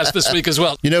podcast this week as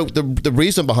well. The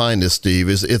reason behind this, Steve,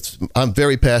 is I'm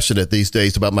very passionate these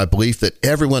days about my belief that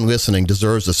everyone listening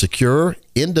deserves a secure,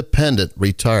 independent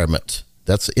retirement.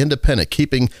 That's independent,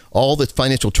 keeping all the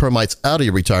financial termites out of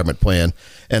your retirement plan.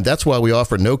 And that's why we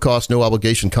offer no cost, no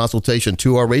obligation consultation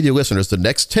to our radio listeners. The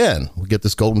next 10 will get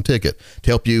this golden ticket to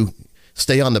help you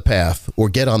stay on the path or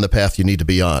get on the path you need to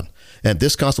be on. And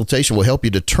this consultation will help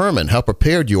you determine how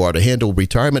prepared you are to handle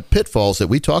retirement pitfalls that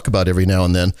we talk about every now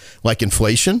and then, like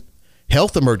inflation,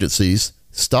 health emergencies,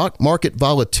 stock market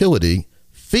volatility,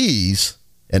 fees,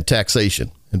 and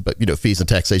taxation. But fees and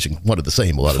taxation, one of the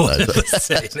same a lot of times.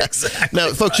 Exactly.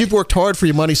 Now, folks, you've worked hard for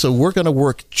your money, so we're going to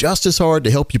work just as hard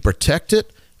to help you protect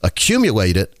it,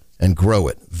 accumulate it, and grow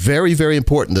it. Very, very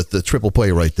important, that the triple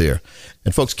play right there.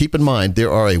 And folks, keep in mind, there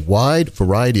are a wide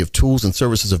variety of tools and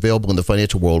services available in the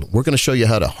financial world. We're going to show you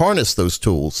how to harness those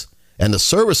tools and the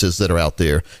services that are out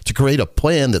there to create a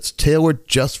plan that's tailored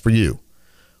just for you.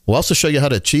 We'll also show you how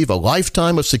to achieve a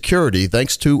lifetime of security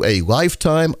thanks to a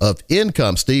lifetime of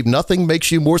income. Steve, nothing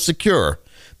makes you more secure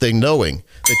than knowing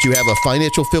that you have a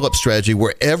financial fill-up strategy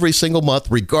where every single month,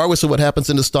 regardless of what happens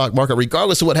in the stock market,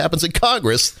 regardless of what happens in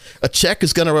Congress, a check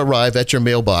is going to arrive at your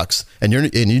mailbox, and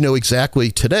you know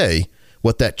exactly today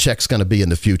what that check's going to be in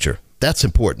the future. That's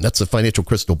important. That's a financial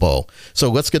crystal ball.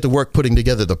 So let's get to work putting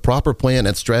together the proper plan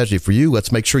and strategy for you.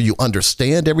 Let's make sure you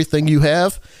understand everything you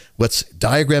have. Let's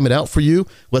diagram it out for you.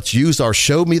 Let's use our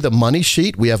Show Me the Money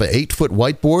sheet. We have an 8-foot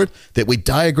whiteboard that we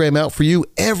diagram out for you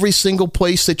every single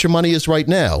place that your money is right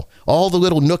now. All the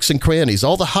little nooks and crannies,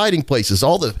 all the hiding places,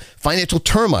 all the financial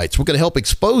termites. We're going to help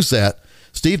expose that,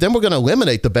 Steve. Then we're going to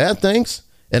eliminate the bad things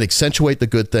and accentuate the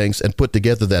good things and put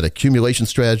together that accumulation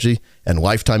strategy and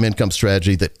lifetime income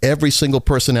strategy that every single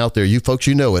person out there, you folks,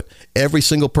 you know it, every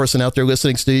single person out there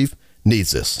listening, Steve,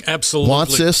 needs this. Absolutely.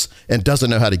 Wants this and doesn't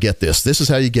know how to get this. This is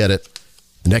how you get it.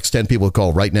 The next 10 people who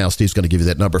call right now, Steve's going to give you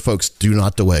that number. Folks, do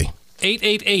not delay.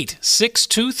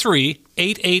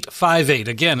 888-623-8858.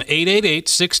 Again,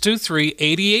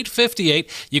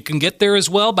 888-623-8858. You can get there as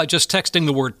well by just texting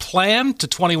the word PLAN to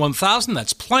 21,000.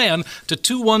 That's PLAN to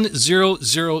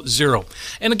 21000.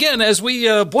 And again, as we,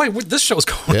 this show's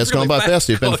going Yeah, it's really gone by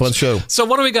fast. It's been a fun show. So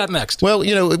what do we got next? Well,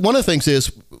 one of the things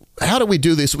is, how do we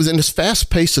do this? It was in this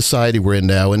fast-paced society we're in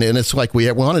now, and it's like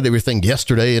we wanted everything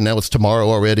yesterday, and now it's tomorrow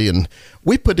already, and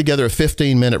we put together a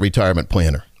 15-minute retirement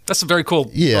planner. That's a very cool.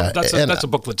 Yeah, that's a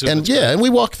booklet too. And and we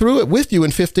walk through it with you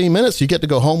in 15 minutes. You get to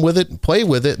go home with it and play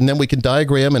with it, and then we can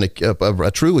diagram a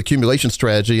true accumulation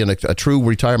strategy and a true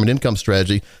retirement income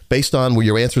strategy based on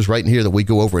your answers right in here that we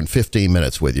go over in 15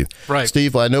 minutes with you. Right,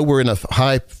 Steve. I know we're in a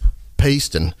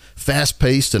high-paced and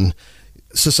fast-paced and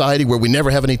society where we never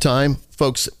have any time.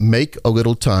 Folks, make a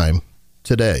little time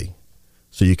today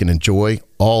so you can enjoy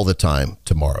all the time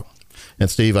tomorrow. And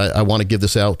Steve, I want to give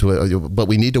this out but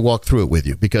we need to walk through it with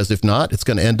you, because if not, it's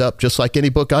going to end up just like any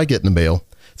book I get in the mail.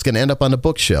 It's going to end up on the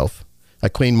bookshelf.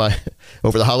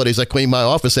 Over the holidays, I clean my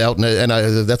office out, and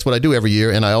that's what I do every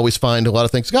year. And I always find a lot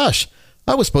of things. Gosh,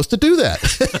 I was supposed to do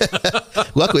that.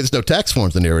 Luckily, there's no tax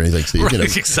forms in there or anything, Steve.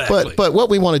 Right, exactly. But what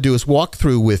we want to do is walk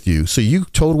through with you so you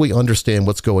totally understand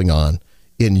what's going on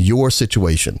in your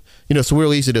situation. It's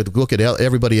real easy to look at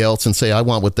everybody else and say, I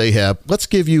want what they have. Let's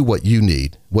give you what you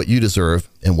need, what you deserve,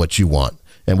 and what you want.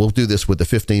 And we'll do this with the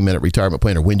 15-minute retirement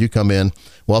planner. When you come in,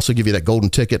 we'll also give you that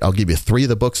golden ticket. I'll give you 3 of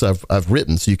the books I've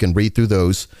written so you can read through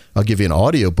those. I'll give you an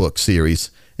audiobook series,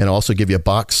 and I'll also give you a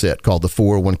box set called the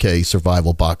 401k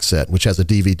Survival Box Set, which has a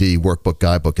DVD, workbook,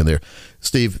 guidebook in there.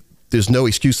 Steve, there's no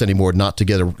excuse anymore not to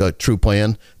get a true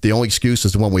plan. The only excuse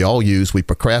is the one we all use. We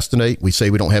procrastinate. We say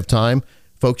we don't have time.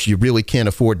 Folks, you really can't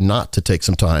afford not to take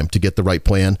some time to get the right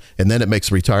plan, and then it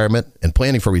makes retirement and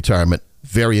planning for retirement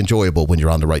very enjoyable when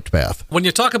you're on the right path. When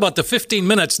you talk about the 15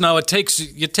 minutes, now it takes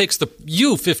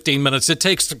 15 minutes. It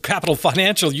takes the Capital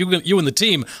Financial, you and the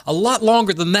team, a lot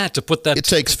longer than that to put that. It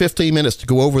takes 15 minutes to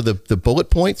go over the bullet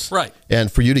points. Right.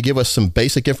 And for you to give us some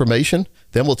basic information,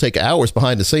 then we'll take hours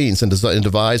behind the scenes and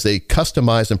devise a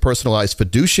customized and personalized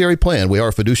fiduciary plan. We are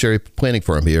a fiduciary planning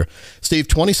firm here. Steve,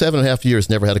 27 and a half years,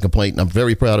 never had a complaint, and I'm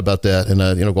very proud about that. And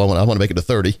I want to make it to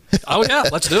 30. Oh, yeah,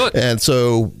 let's do it. And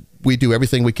so we do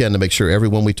everything we can to make sure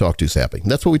everyone we talk to is happy. And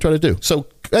that's what we try to do. So,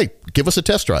 hey, give us a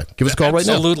test drive. Give us a call right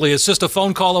now. Absolutely. It's just a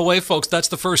phone call away, folks. That's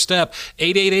the first step.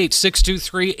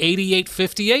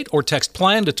 888-623-8858 or text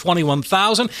PLAN to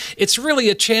 21,000. It's really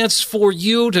a chance for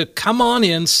you to come on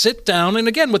in, sit down, and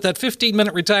again, with that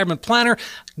 15-minute retirement planner,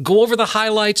 go over the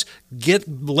highlights,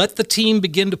 let the team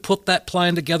begin to put that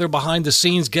plan together behind the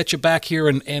scenes, get you back here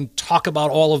and talk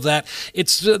about all of that.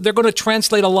 They're going to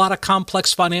translate a lot of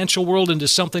complex financial world into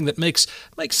something that makes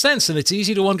sense and it's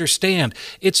easy to understand.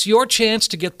 It's your chance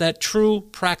to get that true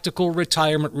practical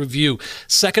retirement review.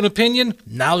 Second opinion,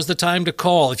 now's the time to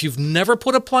call. If you've never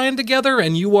put a plan together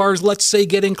and you are, let's say,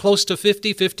 getting close to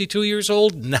 50, 52 years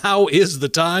old, now is the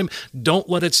time. Don't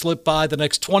let it slip by. The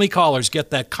next 20 callers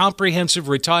get that comprehensive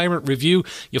retirement review.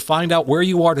 You find out where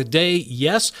you are today,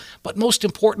 yes, but most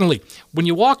importantly, when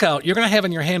you walk out, you're going to have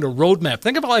in your hand a roadmap.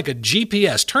 Think of it like a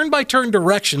GPS, turn-by-turn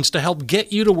directions to help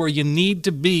get you to where you need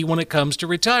to be when it comes to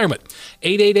retirement.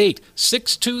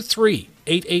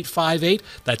 888-623-8858.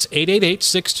 That's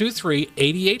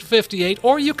 888-623-8858.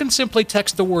 Or you can simply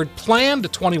text the word PLAN to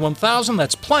 21,000.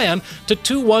 That's PLAN to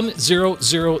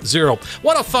 21000.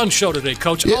 What a fun show today,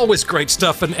 Coach. Yeah. Always great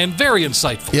stuff and very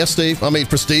insightful. Yes, Steve.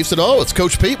 For Steve said, it's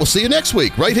Coach Pete. We'll see you next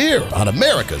week right here on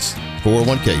America's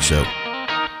 401k Show.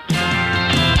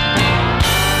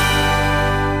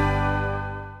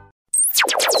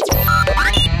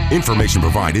 Information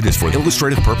provided is for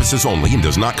illustrative purposes only and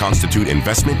does not constitute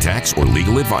investment, tax, or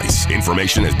legal advice.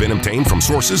 Information has been obtained from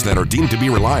sources that are deemed to be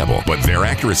reliable, but their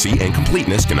accuracy and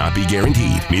completeness cannot be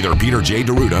guaranteed. Neither Peter J.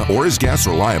 D'Arruda or his guests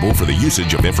are liable for the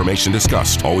usage of information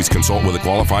discussed. Always consult with a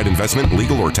qualified investment,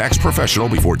 legal, or tax professional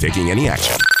before taking any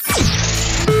action.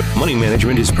 Money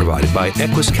management is provided by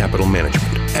Equus Capital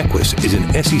Management. Equus is an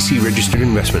SEC-registered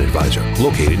investment advisor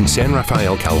located in San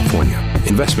Rafael, California.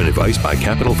 Investment advice by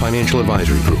Capital Financial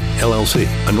Advisory Group, LLC,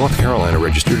 a North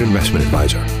Carolina-registered investment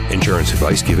advisor. Insurance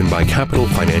advice given by Capital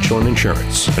Financial and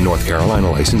Insurance, a North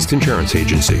Carolina-licensed insurance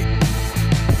agency.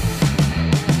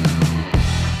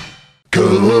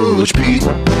 Coach Pete.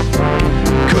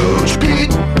 Coach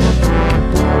Pete.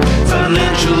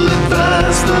 Financial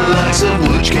advice, the likes of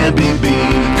which can't be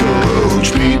beat.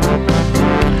 Coach Pete.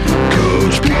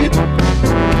 Coach Pete.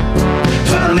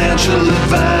 Financial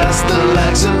advice, the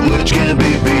likes of which can't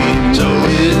be